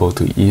for people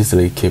to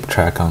easily keep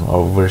track on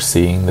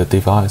overseeing the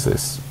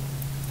devices.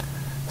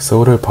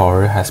 Solar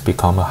power has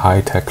become a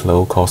high-tech,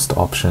 low-cost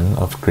option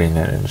of green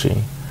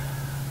energy.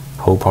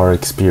 Hope our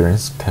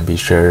experience can be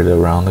shared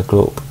around the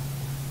globe.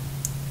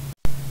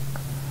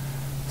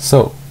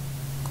 So,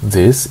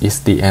 this is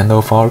the end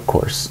of our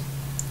course.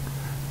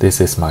 This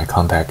is my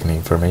contact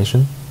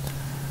information.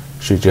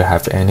 Should you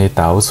have any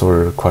doubts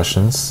or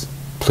questions,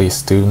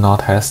 please do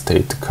not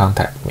hesitate to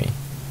contact me.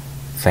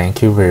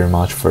 Thank you very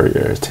much for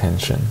your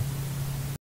attention.